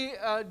going to be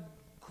a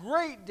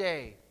great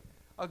day.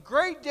 A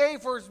great day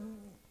for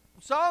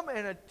some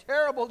and a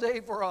terrible day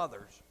for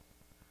others.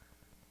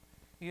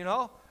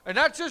 And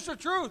that's just the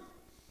truth.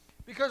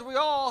 Because we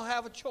all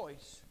have a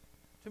choice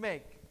to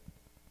make.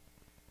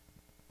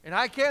 And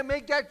I can't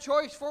make that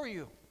choice for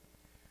you.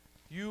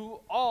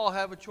 You all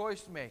have a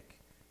choice to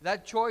make.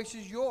 That choice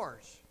is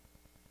yours.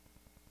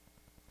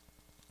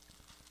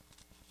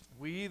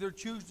 We either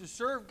choose to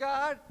serve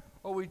God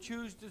or we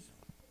choose to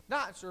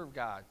not serve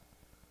God.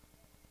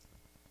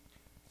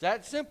 It's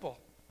that simple.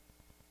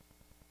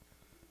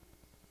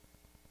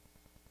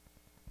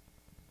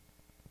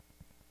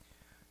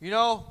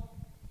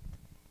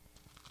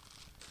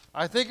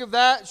 I think of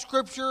that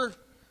scripture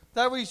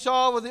that we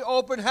saw with the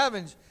open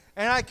heavens,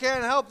 and I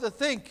can't help to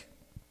think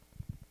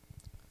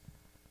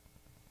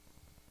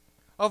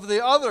of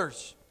the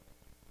others.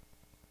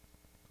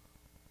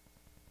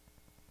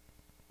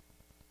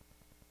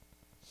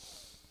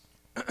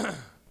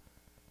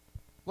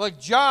 Like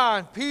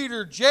John,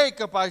 Peter,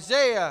 Jacob,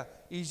 Isaiah,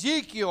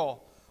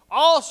 Ezekiel,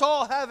 all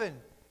saw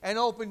heaven and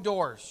open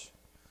doors.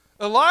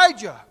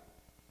 Elijah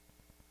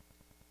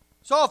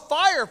saw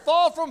fire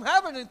fall from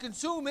heaven and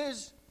consume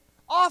his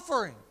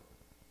offering.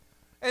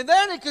 And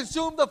then it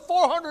consumed the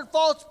 400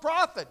 false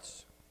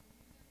prophets.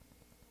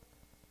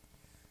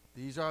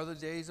 These are the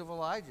days of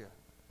Elijah.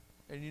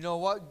 And you know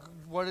what?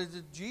 What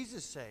did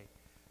Jesus say?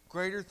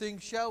 Greater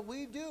things shall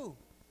we do.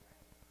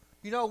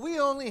 We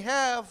only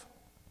have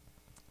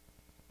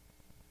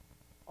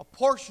a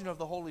portion of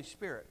the Holy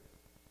Spirit.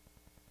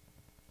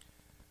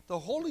 The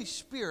Holy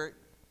Spirit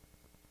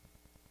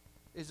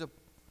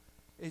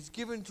is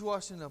given to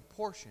us in a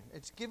portion.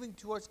 It's given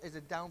to us as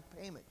a down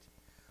payment.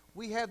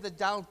 We have the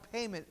down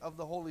payment of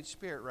the Holy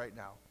Spirit right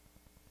now.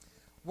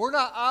 We're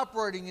not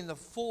operating in the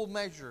full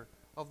measure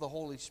of the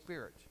Holy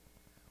Spirit.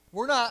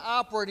 We're not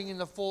operating in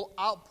the full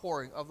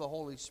outpouring of the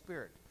Holy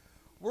Spirit.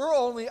 We're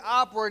only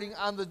operating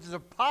on the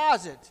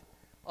deposit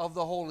of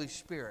the Holy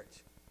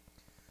Spirit.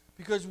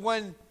 Because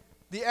when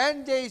the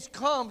end days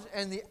comes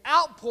and the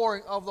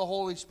outpouring of the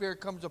Holy Spirit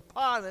comes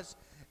upon us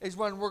is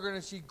when we're going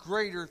to see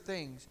greater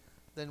things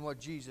than what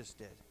Jesus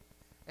did.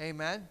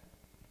 Amen?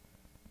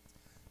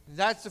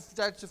 That's a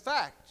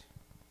fact.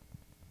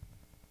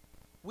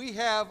 We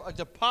have a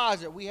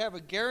deposit. We have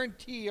a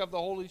guarantee of the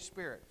Holy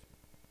Spirit.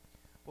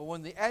 But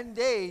when the end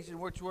days, in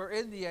which we're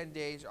in the end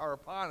days, are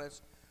upon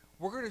us,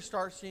 we're going to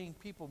start seeing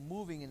people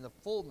moving in the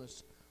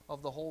fullness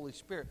of the Holy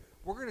Spirit.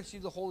 We're going to see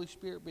the Holy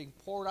Spirit being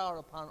poured out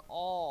upon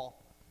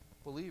all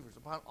believers,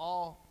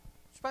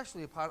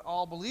 especially upon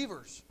all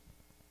believers.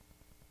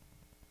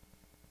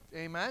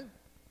 Amen?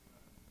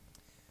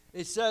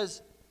 It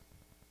says,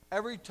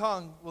 every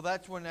tongue,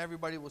 that's when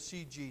everybody will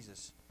see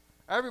Jesus.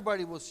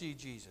 Everybody will see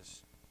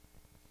Jesus.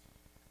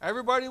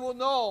 Everybody will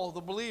know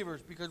the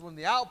believers, because when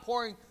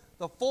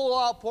the full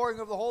outpouring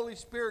of the Holy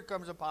Spirit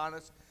comes upon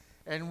us,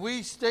 and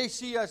they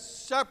see us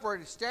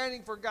separated,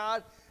 standing for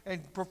God,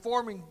 and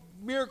performing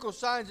miracle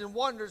signs and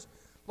wonders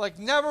like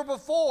never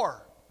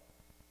before.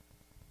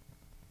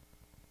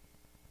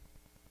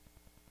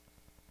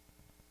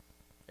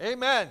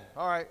 Amen.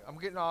 All right, I'm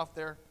getting off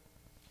there.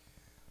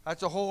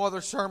 That's a whole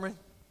other sermon.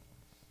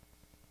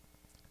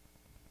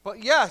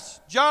 But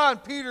yes, John,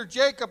 Peter,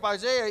 Jacob,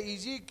 Isaiah,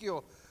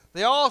 Ezekiel,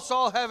 they all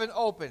saw heaven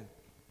open.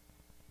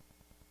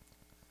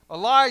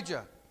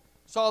 Elijah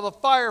saw the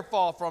fire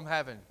fall from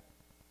heaven.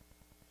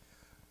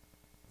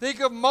 Think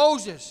of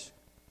Moses.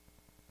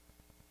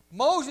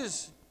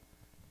 Moses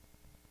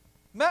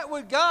met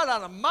with God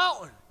on a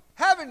mountain.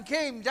 Heaven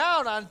came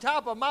down on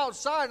top of Mount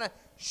Sinai,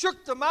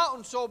 shook the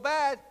mountain so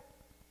bad,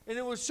 and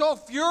it was so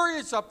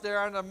furious up there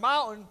on the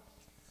mountain.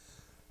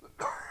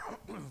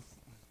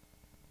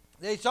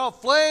 They saw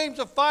flames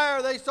of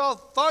fire. They saw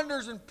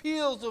thunders and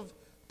peals of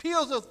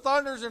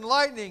thunders and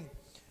lightning.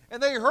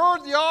 And they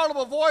heard the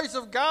audible voice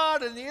of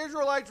God, and the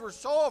Israelites were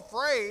so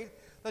afraid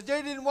that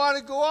they didn't want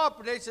to go up.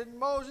 And they said,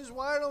 Moses,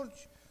 why don't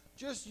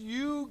just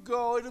you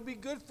go? It'll be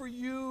good for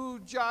you,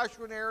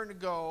 Joshua and Aaron, to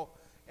go.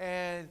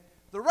 And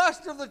the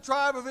rest of the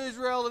tribe of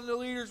Israel and the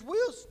leaders,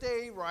 we'll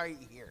stay right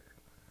here.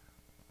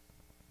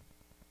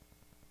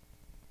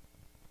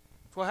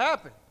 That's what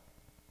happened.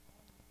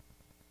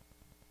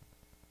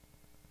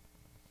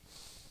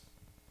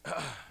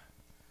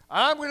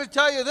 I'm going to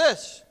tell you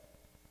this.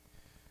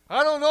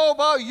 I don't know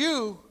about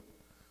you,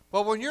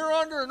 but when you're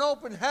under an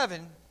open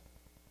heaven,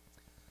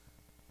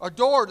 a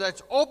door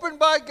that's opened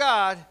by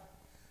God,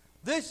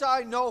 this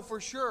I know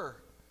for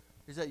sure,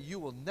 is that you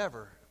will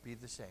never be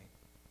the same.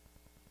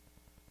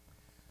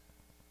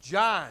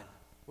 John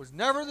was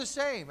never the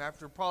same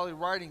after probably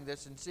writing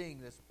this and seeing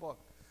this book,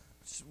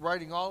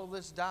 writing all of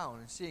this down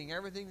and seeing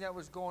everything that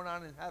was going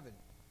on in heaven,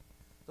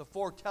 the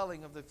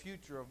foretelling of the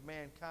future of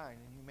mankind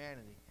and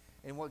humanity,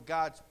 and what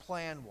God's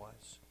plan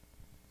was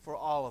for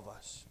all of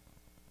us.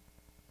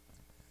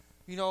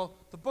 You know,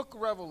 the book of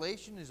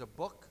Revelation is a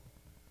book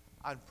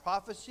on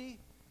prophecy.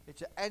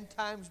 It's an end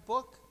times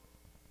book.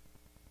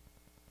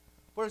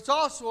 But it's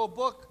also a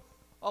book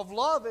of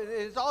love. And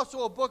it's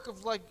also a book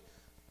of like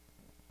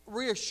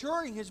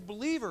reassuring his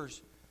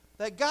believers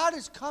that God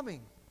is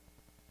coming.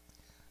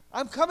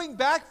 I'm coming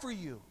back for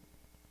you.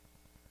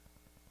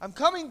 I'm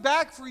coming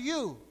back for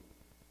you.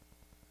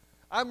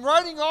 I'm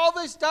writing all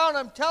this down.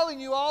 I'm telling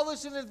you all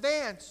this in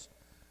advance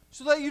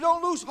so that you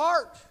don't lose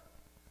heart,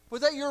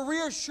 but that you're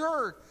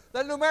reassured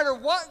that no matter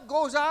what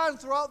goes on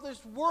throughout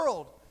this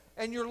world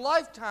and your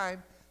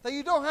lifetime, that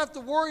you don't have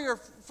to worry or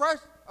fret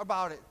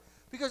about it,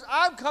 because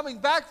I'm coming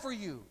back for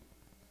you.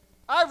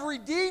 I've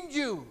redeemed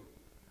you.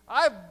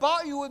 I've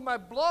bought you with my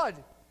blood.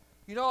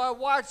 You know,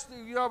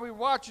 I'll be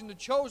watching The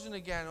Chosen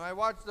again. I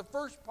watched the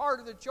first part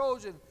of The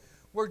Chosen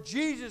where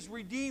Jesus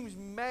redeems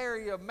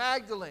Mary of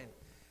Magdalene.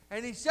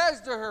 And he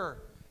says to her,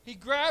 he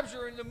grabs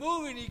her in the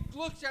movie and he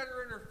looks at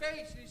her in her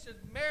face and he says,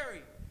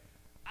 Mary,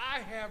 I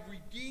have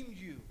redeemed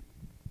you.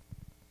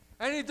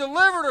 And he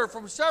delivered her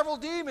from several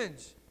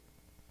demons.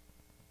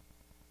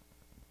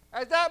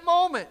 At that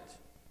moment,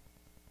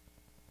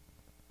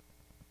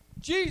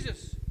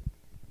 Jesus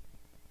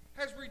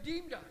has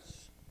redeemed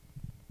us.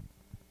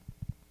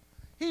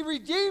 He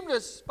redeemed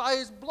us by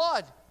his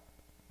blood.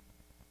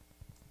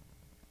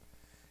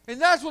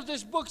 And that's what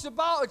this book's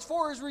about. It's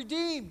for his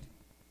redeemed.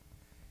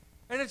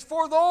 And it's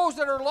for those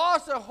that are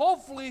lost, that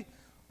hopefully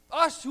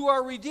us who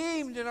are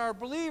redeemed and are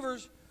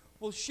believers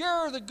will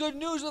share the good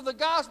news of the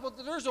gospel,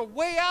 that there's a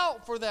way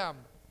out for them.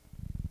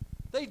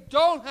 They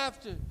don't have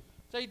to.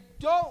 They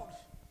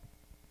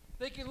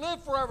can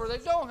live forever. They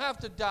don't have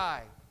to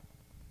die.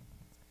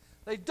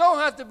 They don't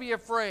have to be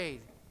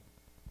afraid.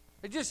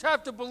 They just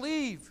have to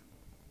believe.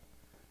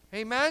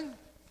 Amen?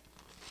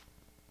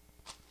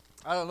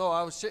 I don't know.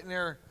 I was sitting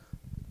there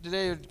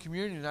today at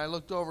communion and I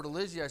looked over to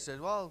Lizzie. I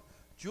said, well,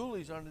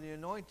 Julie's under the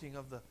anointing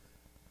of the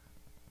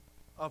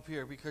up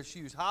here because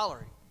she was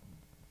hollering.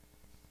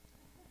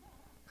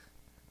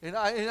 And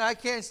I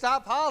can't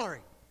stop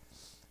hollering.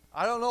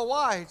 I don't know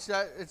why.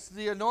 It's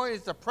the anointing.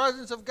 It's the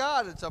presence of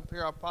God that's up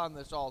here upon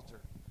this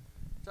altar.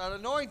 It's that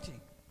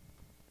anointing.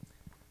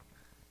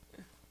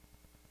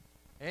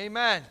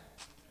 Amen.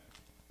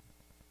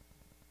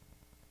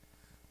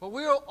 But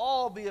we'll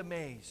all be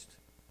amazed.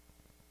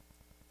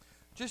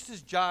 Just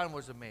as John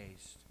was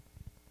amazed.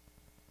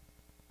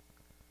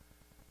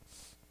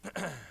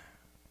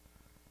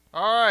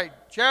 All right,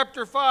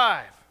 chapter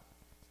 5.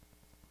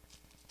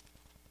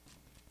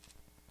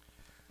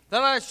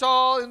 Then I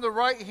saw in the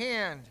right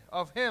hand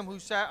of him who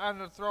sat on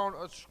the throne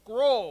a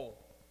scroll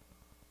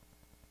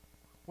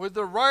with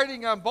the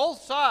writing on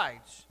both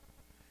sides,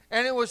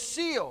 and it was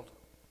sealed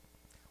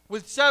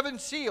with 7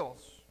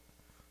 seals.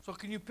 So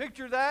can you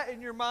picture that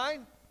in your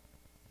mind?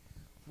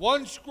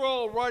 One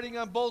scroll writing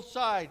on both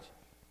sides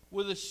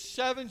with the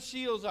 7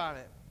 seals on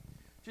it.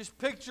 Just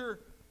picture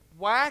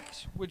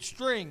wax with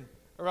string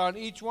around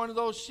each one of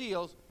those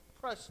seals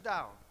pressed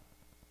down.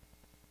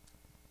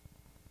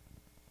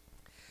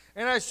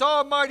 And I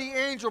saw a mighty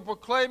angel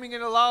proclaiming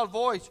in a loud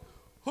voice,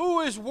 "Who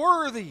is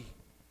worthy?"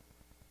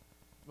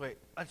 Wait,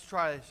 let's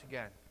try this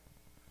again.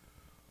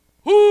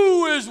 Who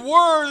who is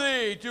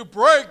worthy to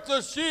break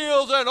the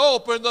seals and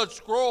open the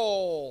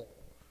scroll?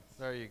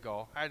 There you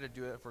go. I had to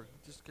do it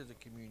just because of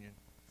communion.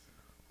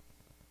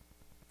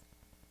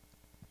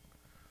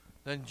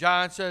 Then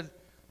John said,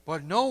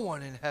 but no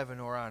one in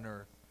heaven or on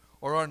earth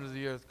or under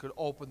the earth could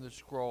open the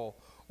scroll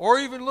or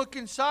even look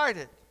inside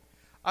it.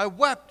 I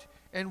wept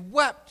and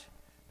wept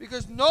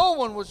because no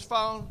one was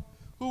found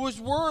who was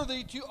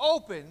worthy to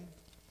open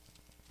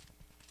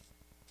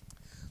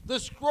the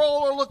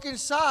scroll or look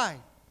inside.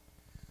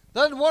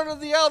 Then one of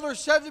the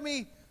elders said to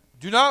me,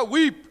 do not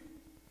weep.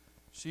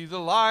 See, the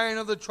Lion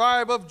of the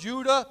tribe of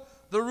Judah,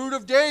 the Root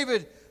of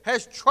David,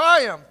 has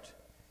triumphed.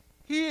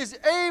 He is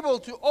able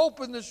to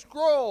open the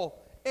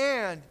scroll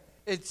and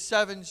its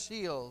 7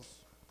 seals.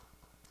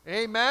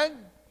 Amen?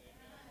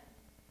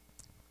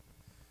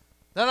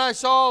 Then I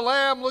saw a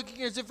lamb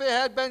looking as if it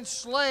had been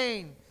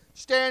slain,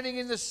 standing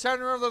in the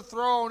center of the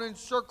throne,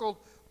 encircled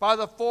by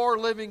the 4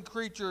 living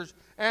creatures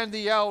and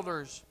the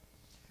elders.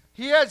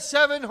 He had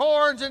 7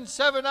 horns and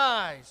 7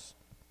 eyes,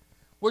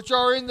 which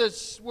are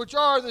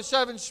the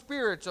 7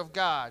 spirits of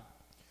God,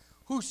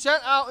 who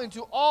sent out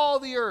into all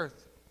the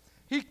earth.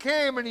 He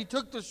came and he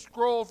took the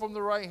scroll from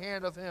the right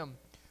hand of him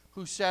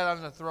who sat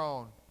on the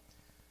throne.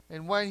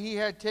 And when he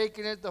had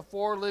taken it, the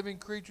 4 living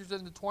creatures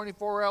and the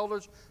 24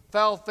 elders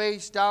fell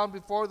face down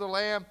before the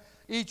Lamb.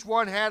 Each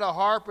one had a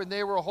harp, and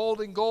they were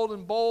holding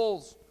golden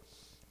bowls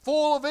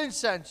full of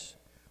incense,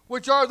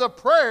 which are the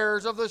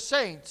prayers of the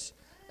saints.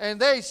 And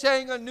they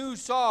sang a new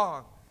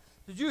song.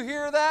 Did you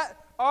hear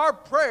that? Our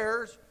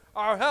prayers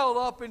are held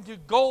up into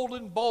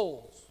golden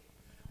bowls,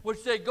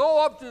 which they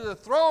go up to the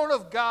throne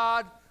of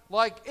God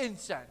like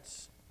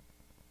incense.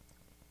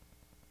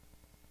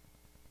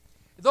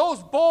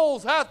 Those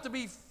bowls have to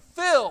be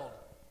filled.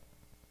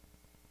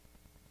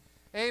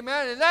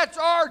 Amen. And that's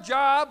our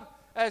job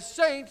as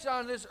saints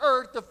on this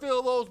earth, to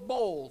fill those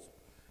bowls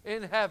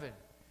in heaven.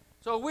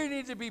 So we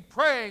need to be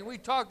praying. We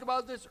talked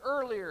about this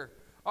earlier.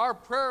 Our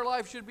prayer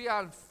life should be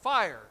on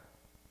fire.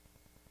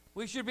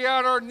 We should be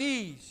on our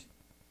knees.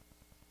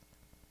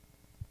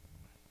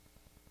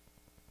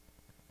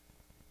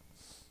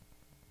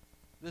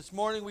 This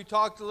morning we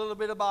talked a little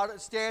bit about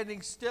it,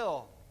 standing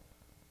still.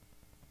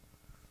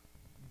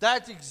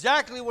 That's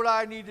exactly what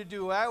I need to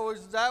do. That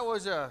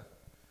was a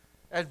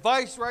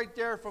advice right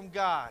there from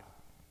God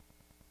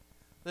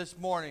this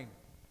morning.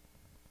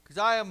 Because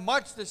I am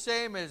much the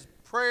same as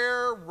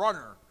prayer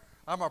runner.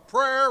 I'm a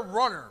prayer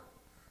runner,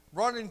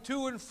 running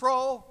to and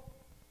fro,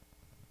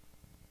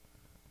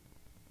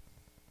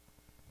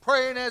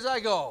 praying as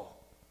I go.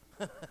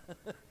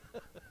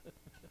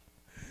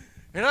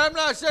 And I'm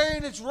not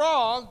saying it's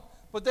wrong,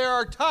 but there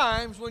are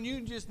times when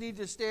you just need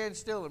to stand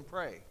still and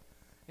pray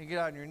and get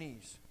on your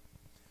knees.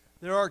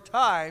 There are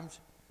times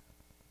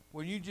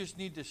when you just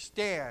need to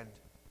stand,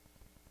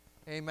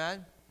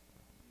 amen,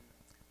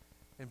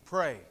 and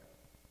pray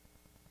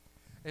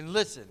and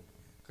listen.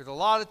 Because a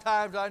lot of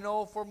times I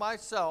know for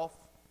myself,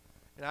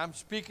 and I'm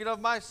speaking of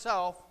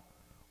myself,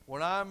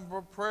 when I'm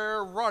a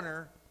prayer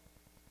runner,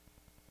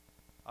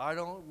 I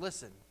don't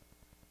listen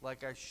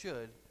like I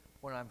should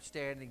when I'm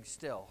standing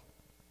still.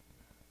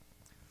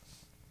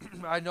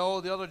 I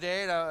know the other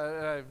day, and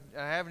I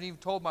haven't even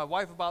told my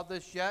wife about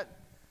this yet,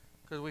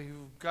 because we've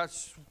got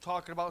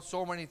talking about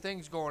so many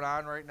things going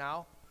on right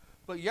now.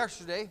 But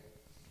yesterday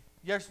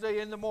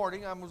in the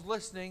morning, I was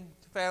listening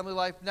to Family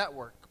Life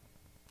Network.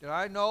 And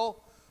I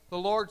know the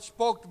Lord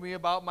spoke to me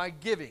about my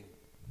giving,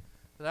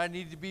 that I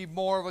need to be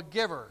more of a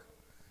giver.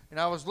 And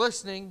I was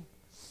listening,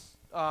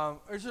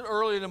 this is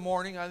early in the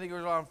morning, I think it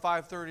was around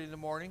 5:30 in the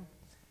morning,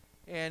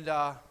 and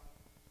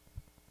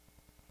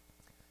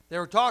they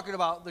were talking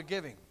about the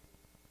giving.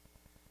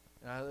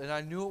 And I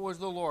knew it was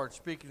the Lord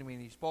speaking to me,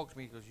 and he spoke to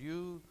me because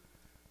you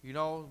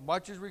know,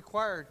 much is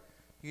required.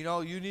 You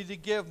know, you need to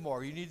give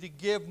more. You need to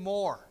give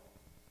more.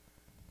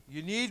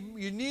 You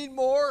need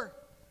more.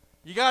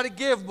 You got to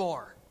give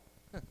more.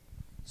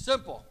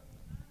 Simple.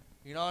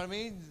 You know what I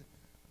mean?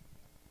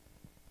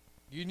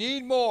 You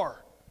need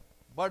more.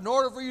 But in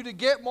order for you to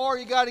get more,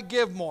 you got to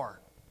give more.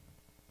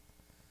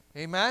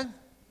 Amen?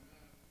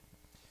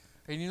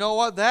 And you know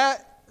what?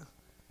 That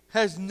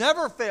has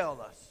never failed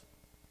us.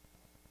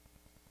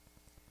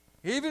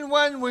 Even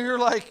when we're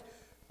like,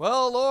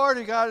 well, Lord,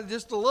 you got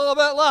just a little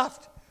bit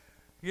left.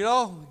 You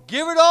know,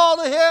 give it all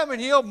to him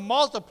and he'll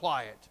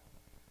multiply it.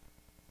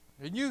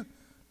 And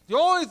the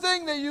only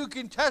thing that you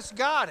can test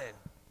God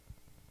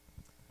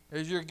in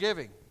is your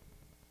giving.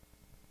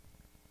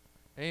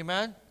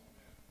 Amen?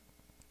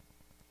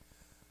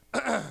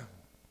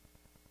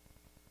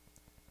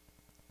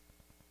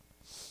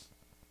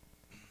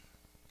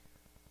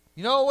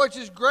 You know which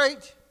is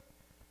great?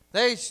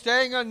 They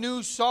sang a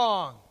new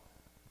song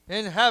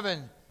in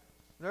heaven.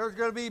 There's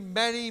going to be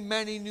many,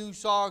 many new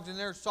songs, and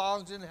there's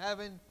songs in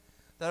heaven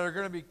that are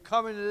going to be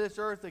coming to this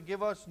earth that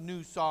give us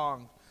new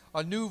songs,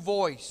 a new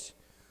voice.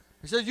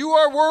 It says, you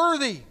are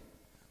worthy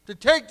to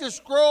take the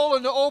scroll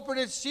and to open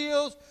its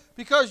seals,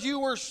 because you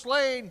were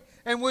slain,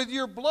 and with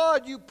your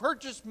blood you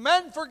purchased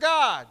men for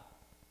God,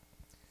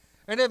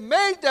 and have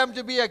made them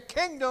to be a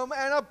kingdom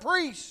and a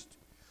priest,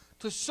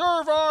 to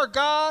serve our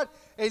God,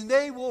 and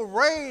they will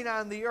reign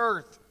on the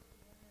earth.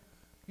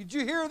 Did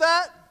you hear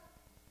that?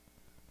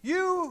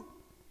 You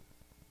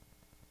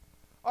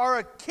are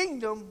a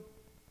kingdom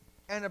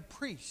and a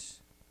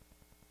priest.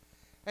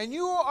 And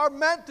you are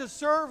meant to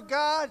serve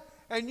God,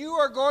 and you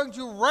are going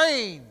to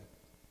reign.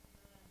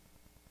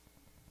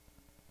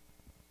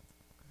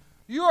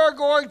 You are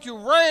going to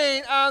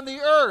reign on the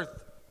earth.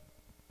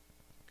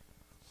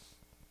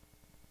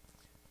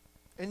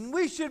 And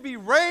we should be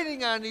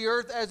reigning on the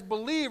earth as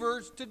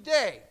believers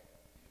today.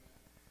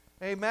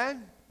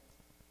 Amen?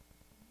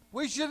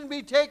 We shouldn't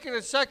be taking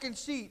a second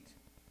seat.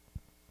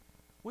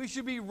 We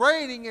should be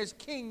reigning as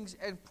kings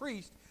and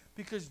priests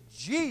because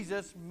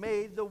Jesus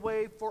made the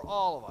way for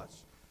all of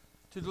us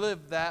to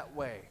live that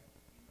way.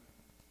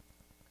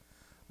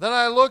 Then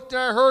I looked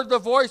and I heard the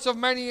voice of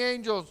many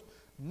angels,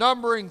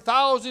 numbering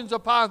thousands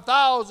upon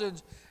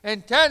thousands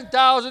and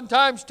 10,000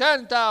 times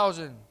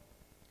 10,000.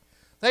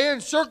 They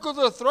encircled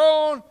the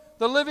throne,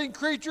 the living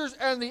creatures,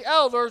 and the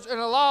elders in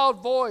a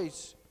loud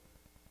voice.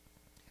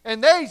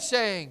 And they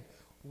sang,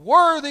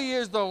 "Worthy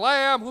is the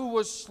Lamb who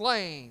was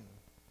slain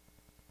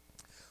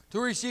to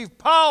receive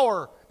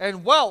power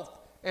and wealth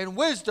and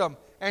wisdom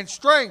and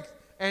strength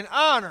and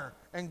honor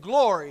and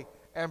glory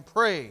and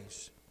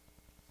praise."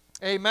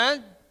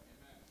 Amen?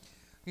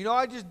 You know,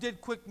 I just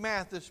did quick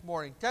math this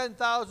morning.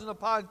 10,000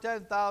 upon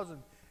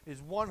 10,000 is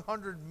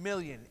 100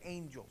 million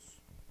angels.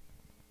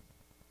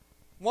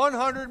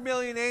 100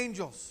 million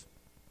angels.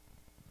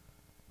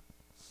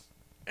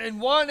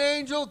 And one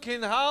angel can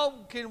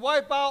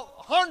wipe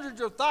out hundreds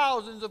of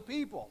thousands of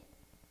people.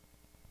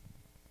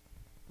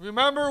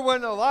 Remember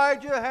when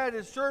Elijah had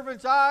his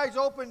servant's eyes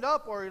opened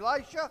up, or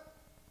Elisha?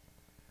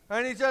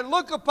 And he said,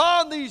 "Look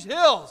upon these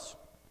hills.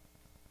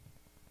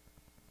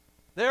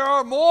 There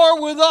are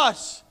more with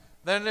us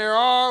than there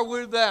are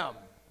with them."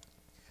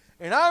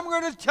 And I'm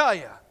going to tell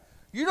you,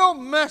 you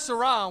don't mess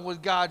around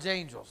with God's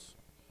angels.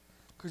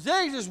 Because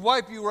they just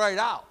wipe you right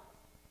out.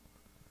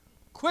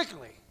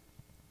 Quickly.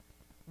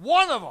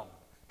 One of them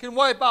can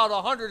wipe out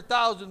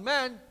 100,000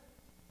 men.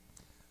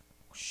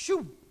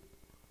 Shoot.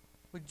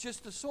 With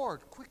just a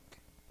sword.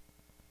 Quick.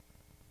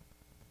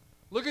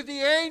 Look at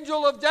the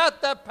angel of death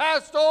that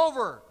passed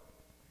over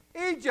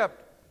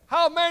Egypt.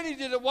 How many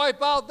did it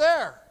wipe out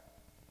there?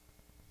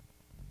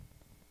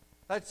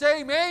 That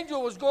same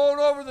angel was going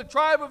over the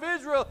tribe of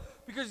Israel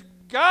because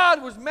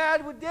God was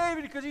mad with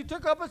David because he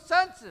took up a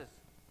census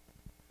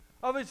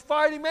of his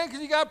fighting men because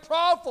he got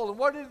proudful. And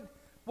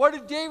what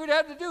did David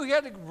have to do? He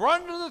had to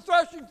run to the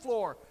threshing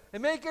floor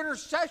and make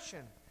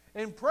intercession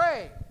and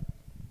pray.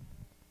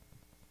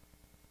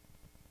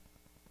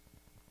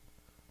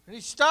 And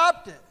he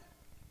stopped it.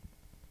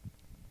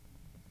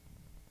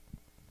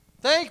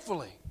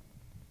 Thankfully.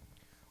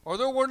 Or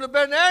there wouldn't have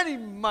been any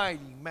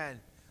mighty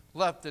men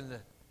left in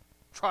the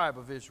tribe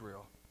of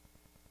Israel.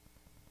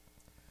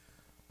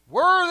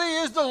 Worthy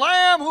is the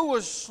Lamb who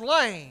was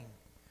slain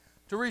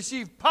to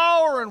receive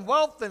power and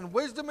wealth and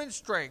wisdom and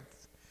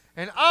strength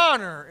and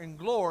honor and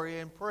glory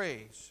and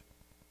praise.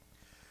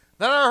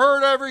 Then I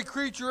heard every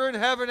creature in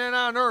heaven and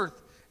on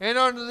earth and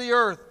under the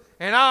earth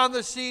and on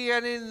the sea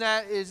and in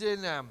that is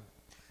in them,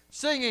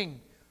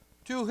 singing,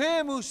 "To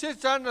him who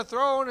sits on the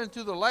throne and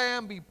to the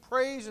Lamb be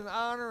praise and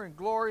honor and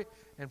glory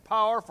and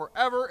power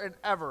forever and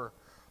ever."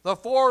 The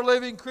four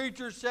living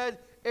creatures said,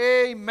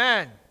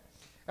 "Amen."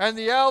 And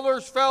the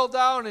elders fell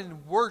down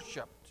and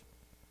worshiped.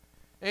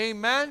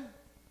 Amen.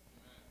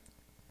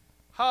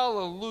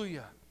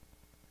 Hallelujah.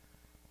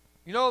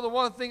 You know the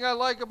one thing I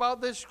like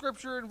about this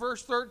scripture in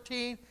verse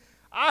 13?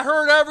 I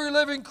heard every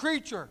living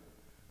creature.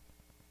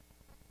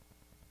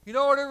 You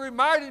know what it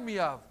reminded me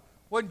of?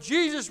 When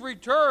Jesus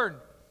returned.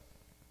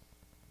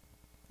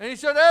 And he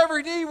said,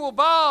 every knee will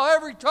bow,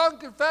 every tongue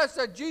confess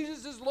that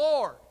Jesus is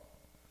Lord.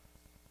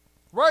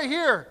 Right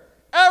here,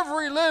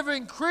 every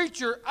living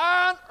creature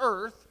on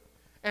earth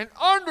and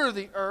under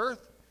the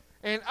earth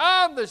and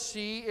on the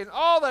sea and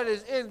all that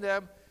is in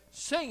them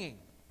singing.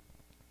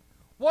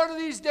 One of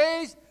these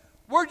days,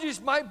 we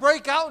just might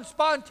break out in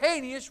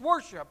spontaneous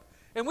worship,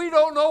 and we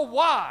don't know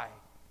why.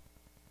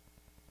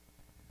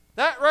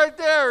 That right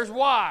there is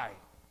why.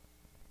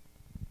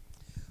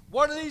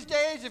 One of these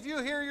days, if you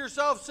hear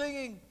yourself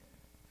singing,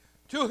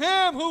 "To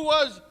him who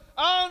was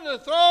on the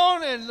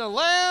throne and the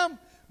Lamb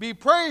be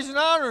praise and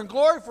honor and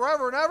glory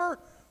forever and ever,"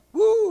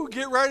 woo,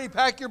 get ready,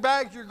 pack your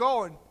bags, you're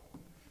going.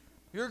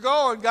 You're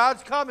going,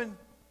 God's coming.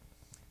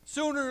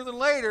 Sooner than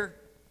later.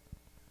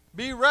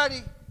 Be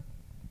ready.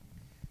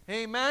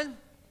 Amen.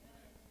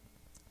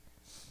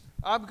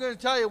 I'm going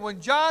to tell you,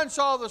 when John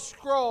saw the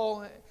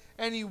scroll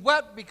and he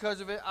wept because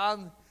of it,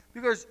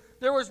 because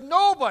there was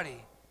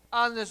nobody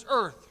on this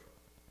earth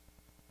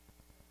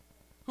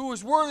who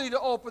was worthy to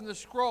open the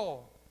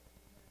scroll.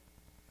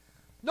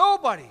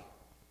 Nobody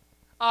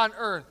on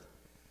earth.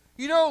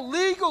 You know,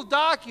 legal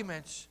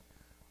documents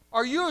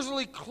are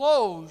usually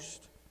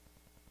closed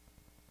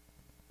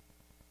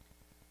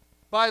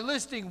by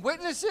listing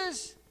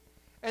witnesses,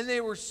 and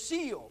they were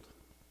sealed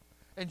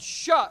and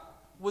shut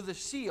with a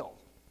seal.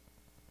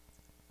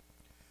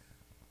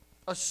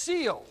 A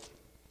seal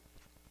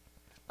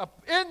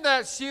In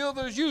that seal,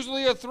 there's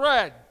usually a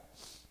thread.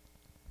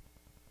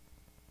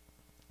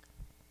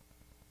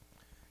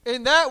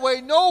 In that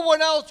way, no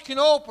one else can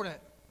open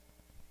it.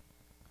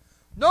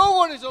 No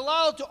one is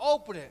allowed to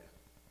open it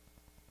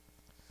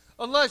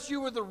unless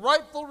you were the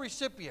rightful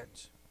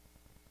recipient.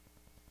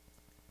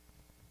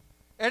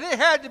 And it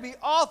had to be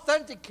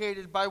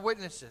authenticated by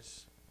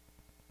witnesses.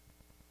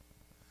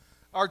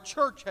 Our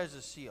church has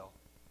a seal.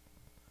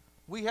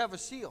 We have a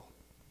seal.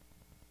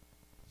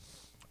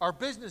 Our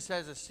business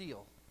has a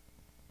seal.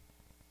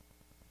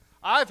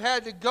 I've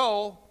had to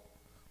go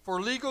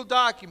for legal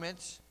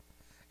documents,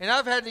 and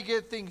I've had to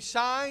get things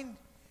signed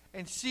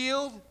and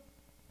sealed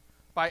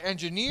by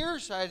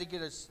engineers. I had to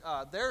get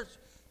their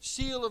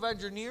seal of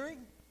engineering.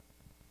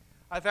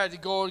 I've had to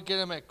go and get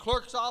them at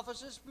clerks'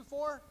 offices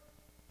before.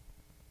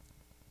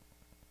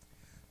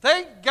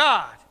 Thank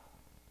God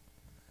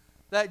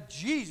that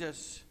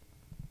Jesus,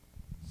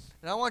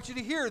 and I want you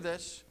to hear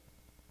this,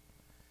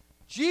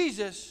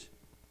 Jesus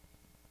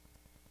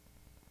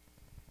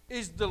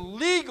is the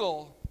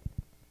legal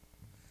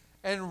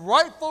and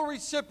rightful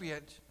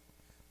recipient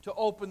to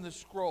open the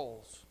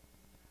scrolls.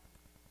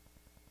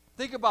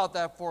 Think about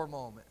that for a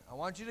moment. I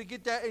want you to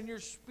get that in your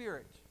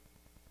spirit.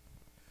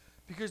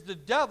 Because the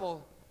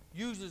devil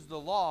uses the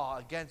law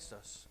against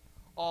us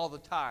all the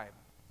time.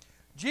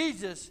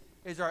 Jesus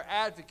is our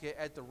advocate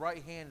at the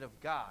right hand of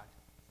God.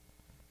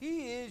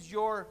 He's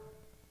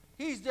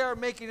there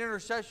making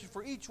intercession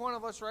for each one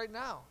of us right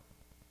now.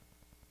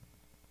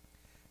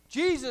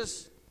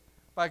 Jesus,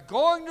 by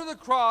going to the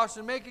cross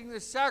and making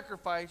this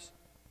sacrifice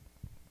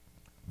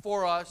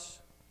for us,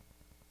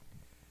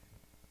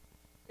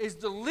 is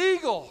the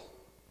legal.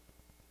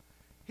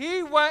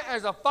 He went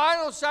as a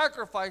final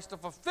sacrifice to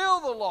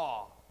fulfill the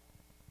law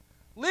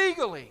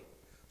legally.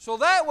 So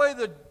that way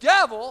the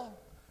devil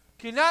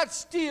cannot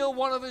steal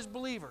one of his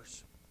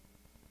believers.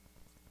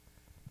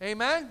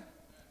 Amen?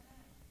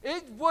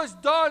 It was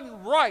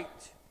done right.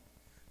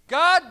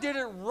 God did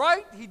it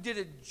right. He did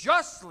it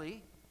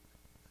justly,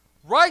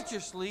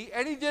 righteously,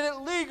 and he did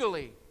it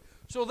legally.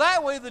 So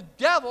that way the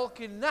devil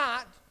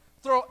cannot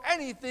throw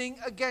anything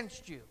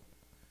against you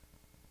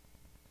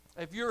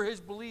if you're his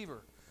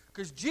believer.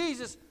 Because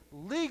Jesus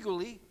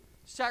legally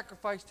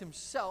sacrificed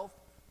himself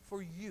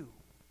for you.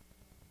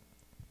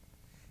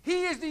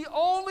 He is the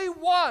only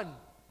one.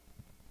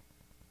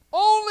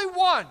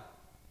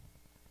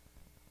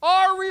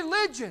 Our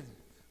religion,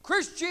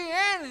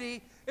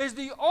 Christianity, is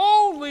the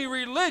only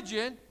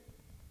religion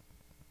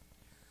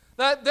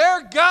that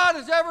their God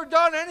has ever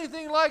done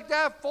anything like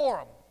that for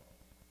them.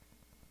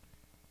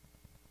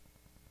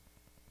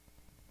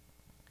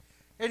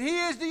 And he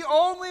is the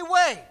only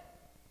way.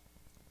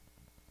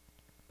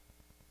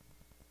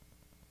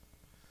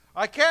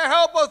 I can't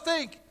help but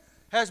think,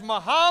 was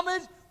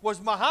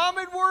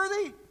Muhammad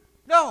worthy?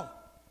 No.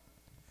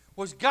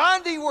 Was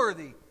Gandhi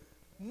worthy?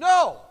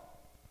 No.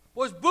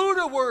 Was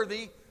Buddha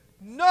worthy?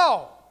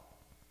 No.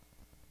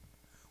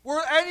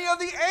 Were any of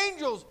the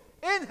angels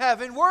in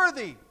heaven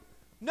worthy?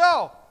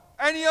 No.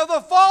 Any of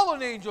the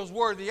fallen angels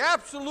worthy?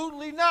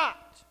 Absolutely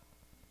not.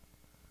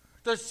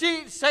 Does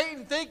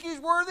Satan think he's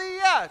worthy?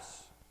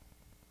 Yes.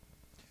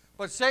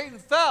 But Satan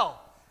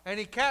fell, and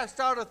he cast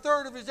out a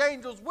third of his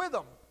angels with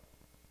him.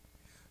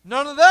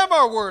 None of them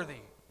are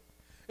worthy.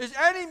 Is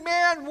any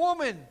man,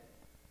 woman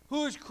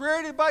who is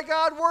created by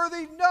God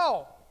worthy?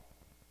 No.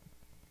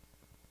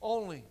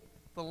 Only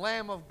the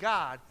Lamb of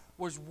God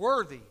was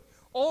worthy.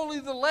 Only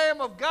the Lamb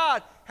of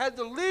God had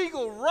the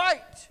legal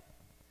right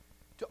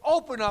to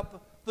open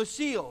up the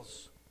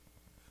seals,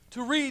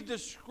 to read the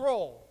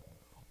scroll.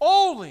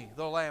 Only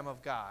the Lamb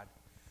of God.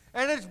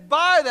 And it's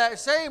by that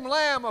same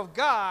Lamb of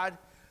God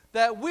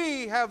that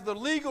we have the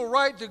legal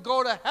right to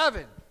go to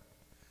heaven,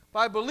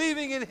 by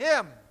believing in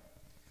him.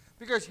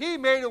 Because he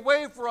made a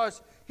way for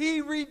us.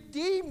 He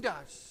redeemed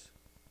us.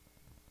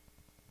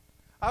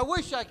 I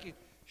wish I could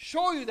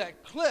show you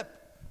that clip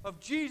of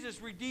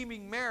Jesus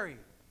redeeming Mary,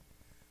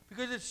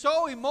 because it's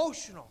so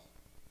emotional.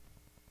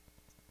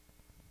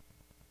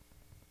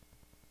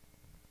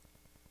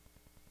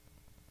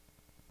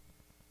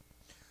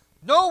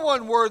 No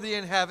one worthy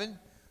in heaven,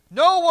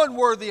 no one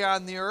worthy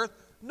on the earth,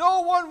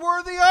 no one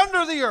worthy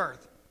under the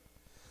earth.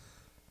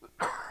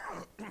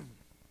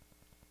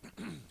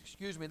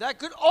 Excuse me, that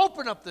could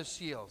open up the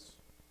seals.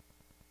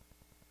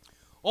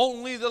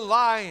 Only the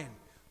Lion,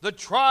 the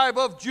tribe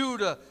of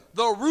Judah,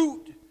 the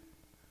root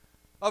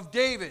of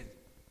David,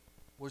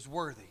 was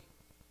worthy.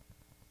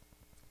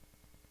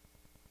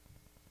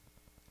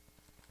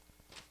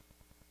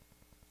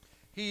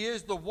 He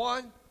is the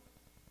one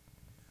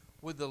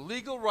with the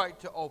legal right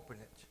to open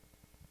it,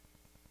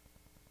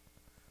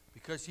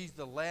 because he's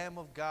the Lamb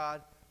of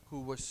God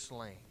who was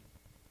slain.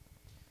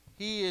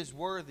 He is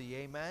worthy,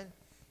 amen?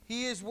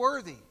 He is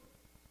worthy.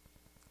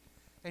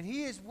 And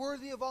he is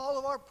worthy of all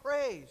of our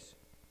praise.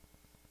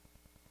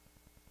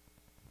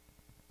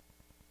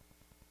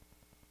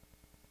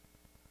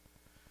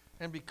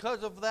 And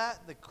because of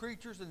that, the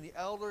creatures and the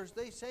elders,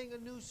 they sang a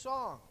new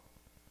song.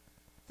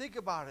 Think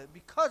about it.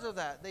 Because of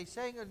that, they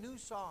sang a new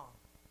song.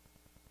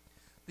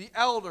 the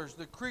elders,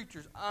 the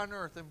creatures on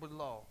earth and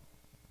below.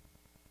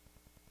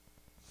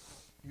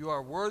 You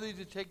are worthy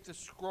to take the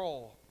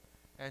scroll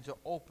and to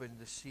open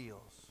the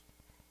seals.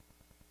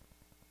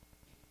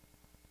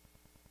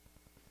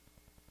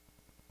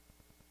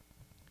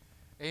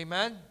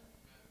 Amen?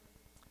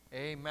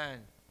 Amen.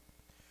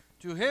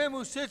 To him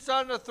who sits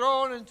on the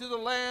throne and to the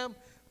Lamb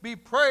be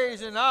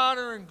praise and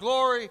honor and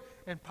glory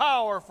and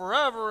power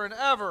forever and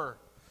ever.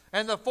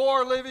 And the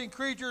four living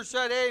creatures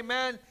said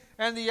amen,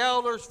 and the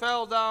elders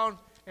fell down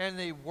and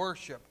they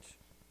worshiped.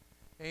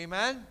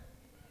 Amen?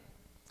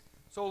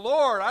 So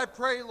Lord, I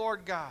pray,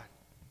 Lord God,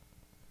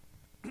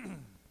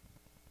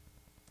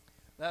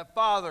 that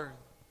Father,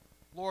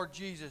 Lord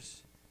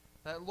Jesus,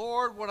 that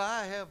Lord, what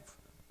I have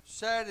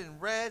said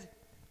and read,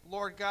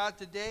 Lord God,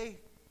 today,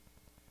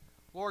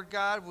 Lord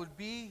God, would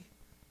be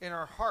in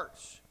our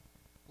hearts,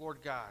 Lord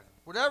God.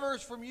 Whatever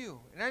is from you,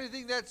 and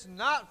anything that's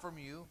not from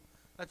you,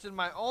 that's in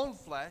my own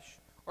flesh,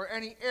 or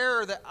any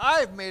error that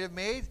I've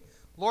made,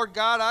 Lord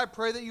God, I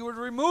pray that you would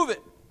remove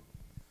it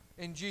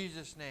in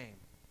Jesus' name.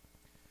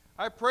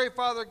 I pray,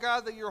 Father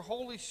God, that your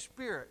Holy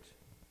Spirit,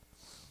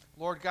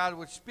 Lord God,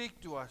 would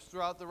speak to us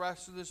throughout the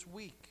rest of this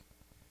week.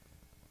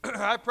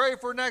 I pray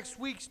for next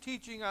week's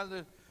teaching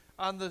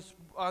on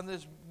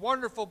this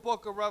wonderful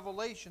book of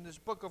Revelation, this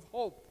book of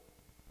hope,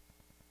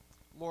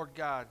 Lord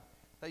God,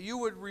 that you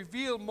would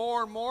reveal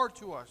more and more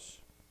to us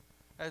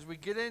as we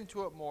get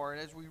into it more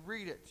and as we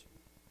read it,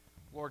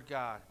 Lord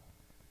God.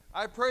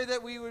 I pray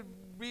that we would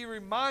be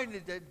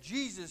reminded that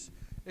Jesus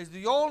is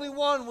the only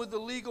one with the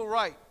legal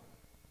right,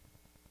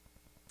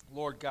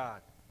 Lord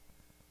God.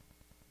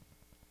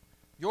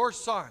 Your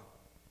Son,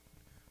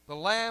 the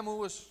Lamb who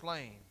was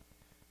slain,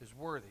 is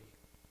worthy.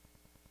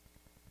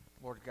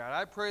 Lord God,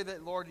 I pray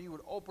that, Lord, you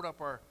would open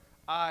up our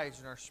eyes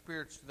and our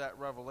spirits to that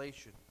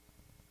revelation.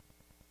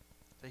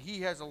 That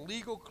he has a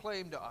legal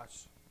claim to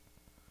us,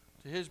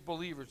 to his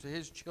believers, to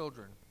his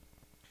children.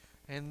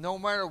 And no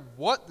matter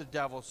what the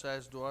devil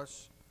says to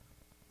us,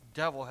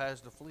 the devil has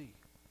to flee,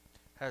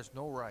 has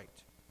no right.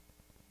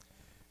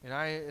 And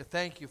I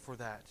thank you for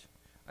that.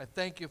 I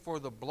thank you for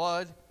the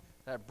blood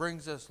that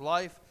brings us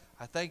life.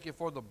 I thank you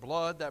for the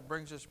blood that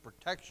brings us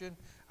protection.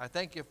 I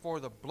thank you for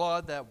the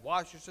blood that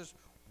washes us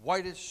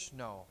white as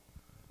snow,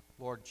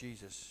 Lord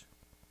Jesus.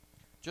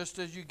 Just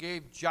as you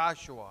gave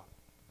Joshua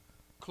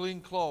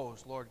clean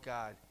clothes, Lord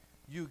God,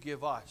 you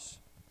give us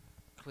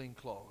clean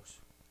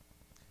clothes,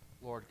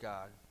 Lord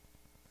God.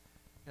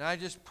 And I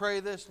just pray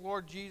this,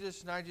 Lord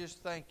Jesus, and I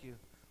just thank you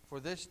for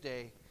this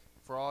day,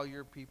 for all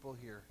your people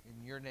here.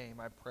 In your name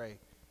I pray.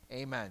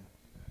 Amen.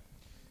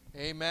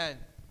 Amen.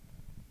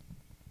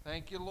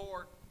 Thank you,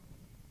 Lord.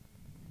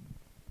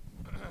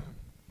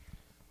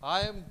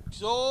 I am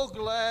so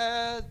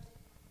glad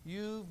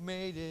you've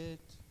made it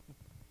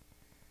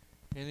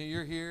and that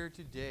you're here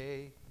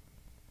today.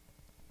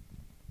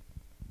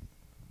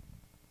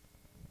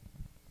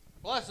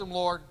 Bless them,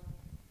 Lord.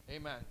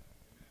 Amen.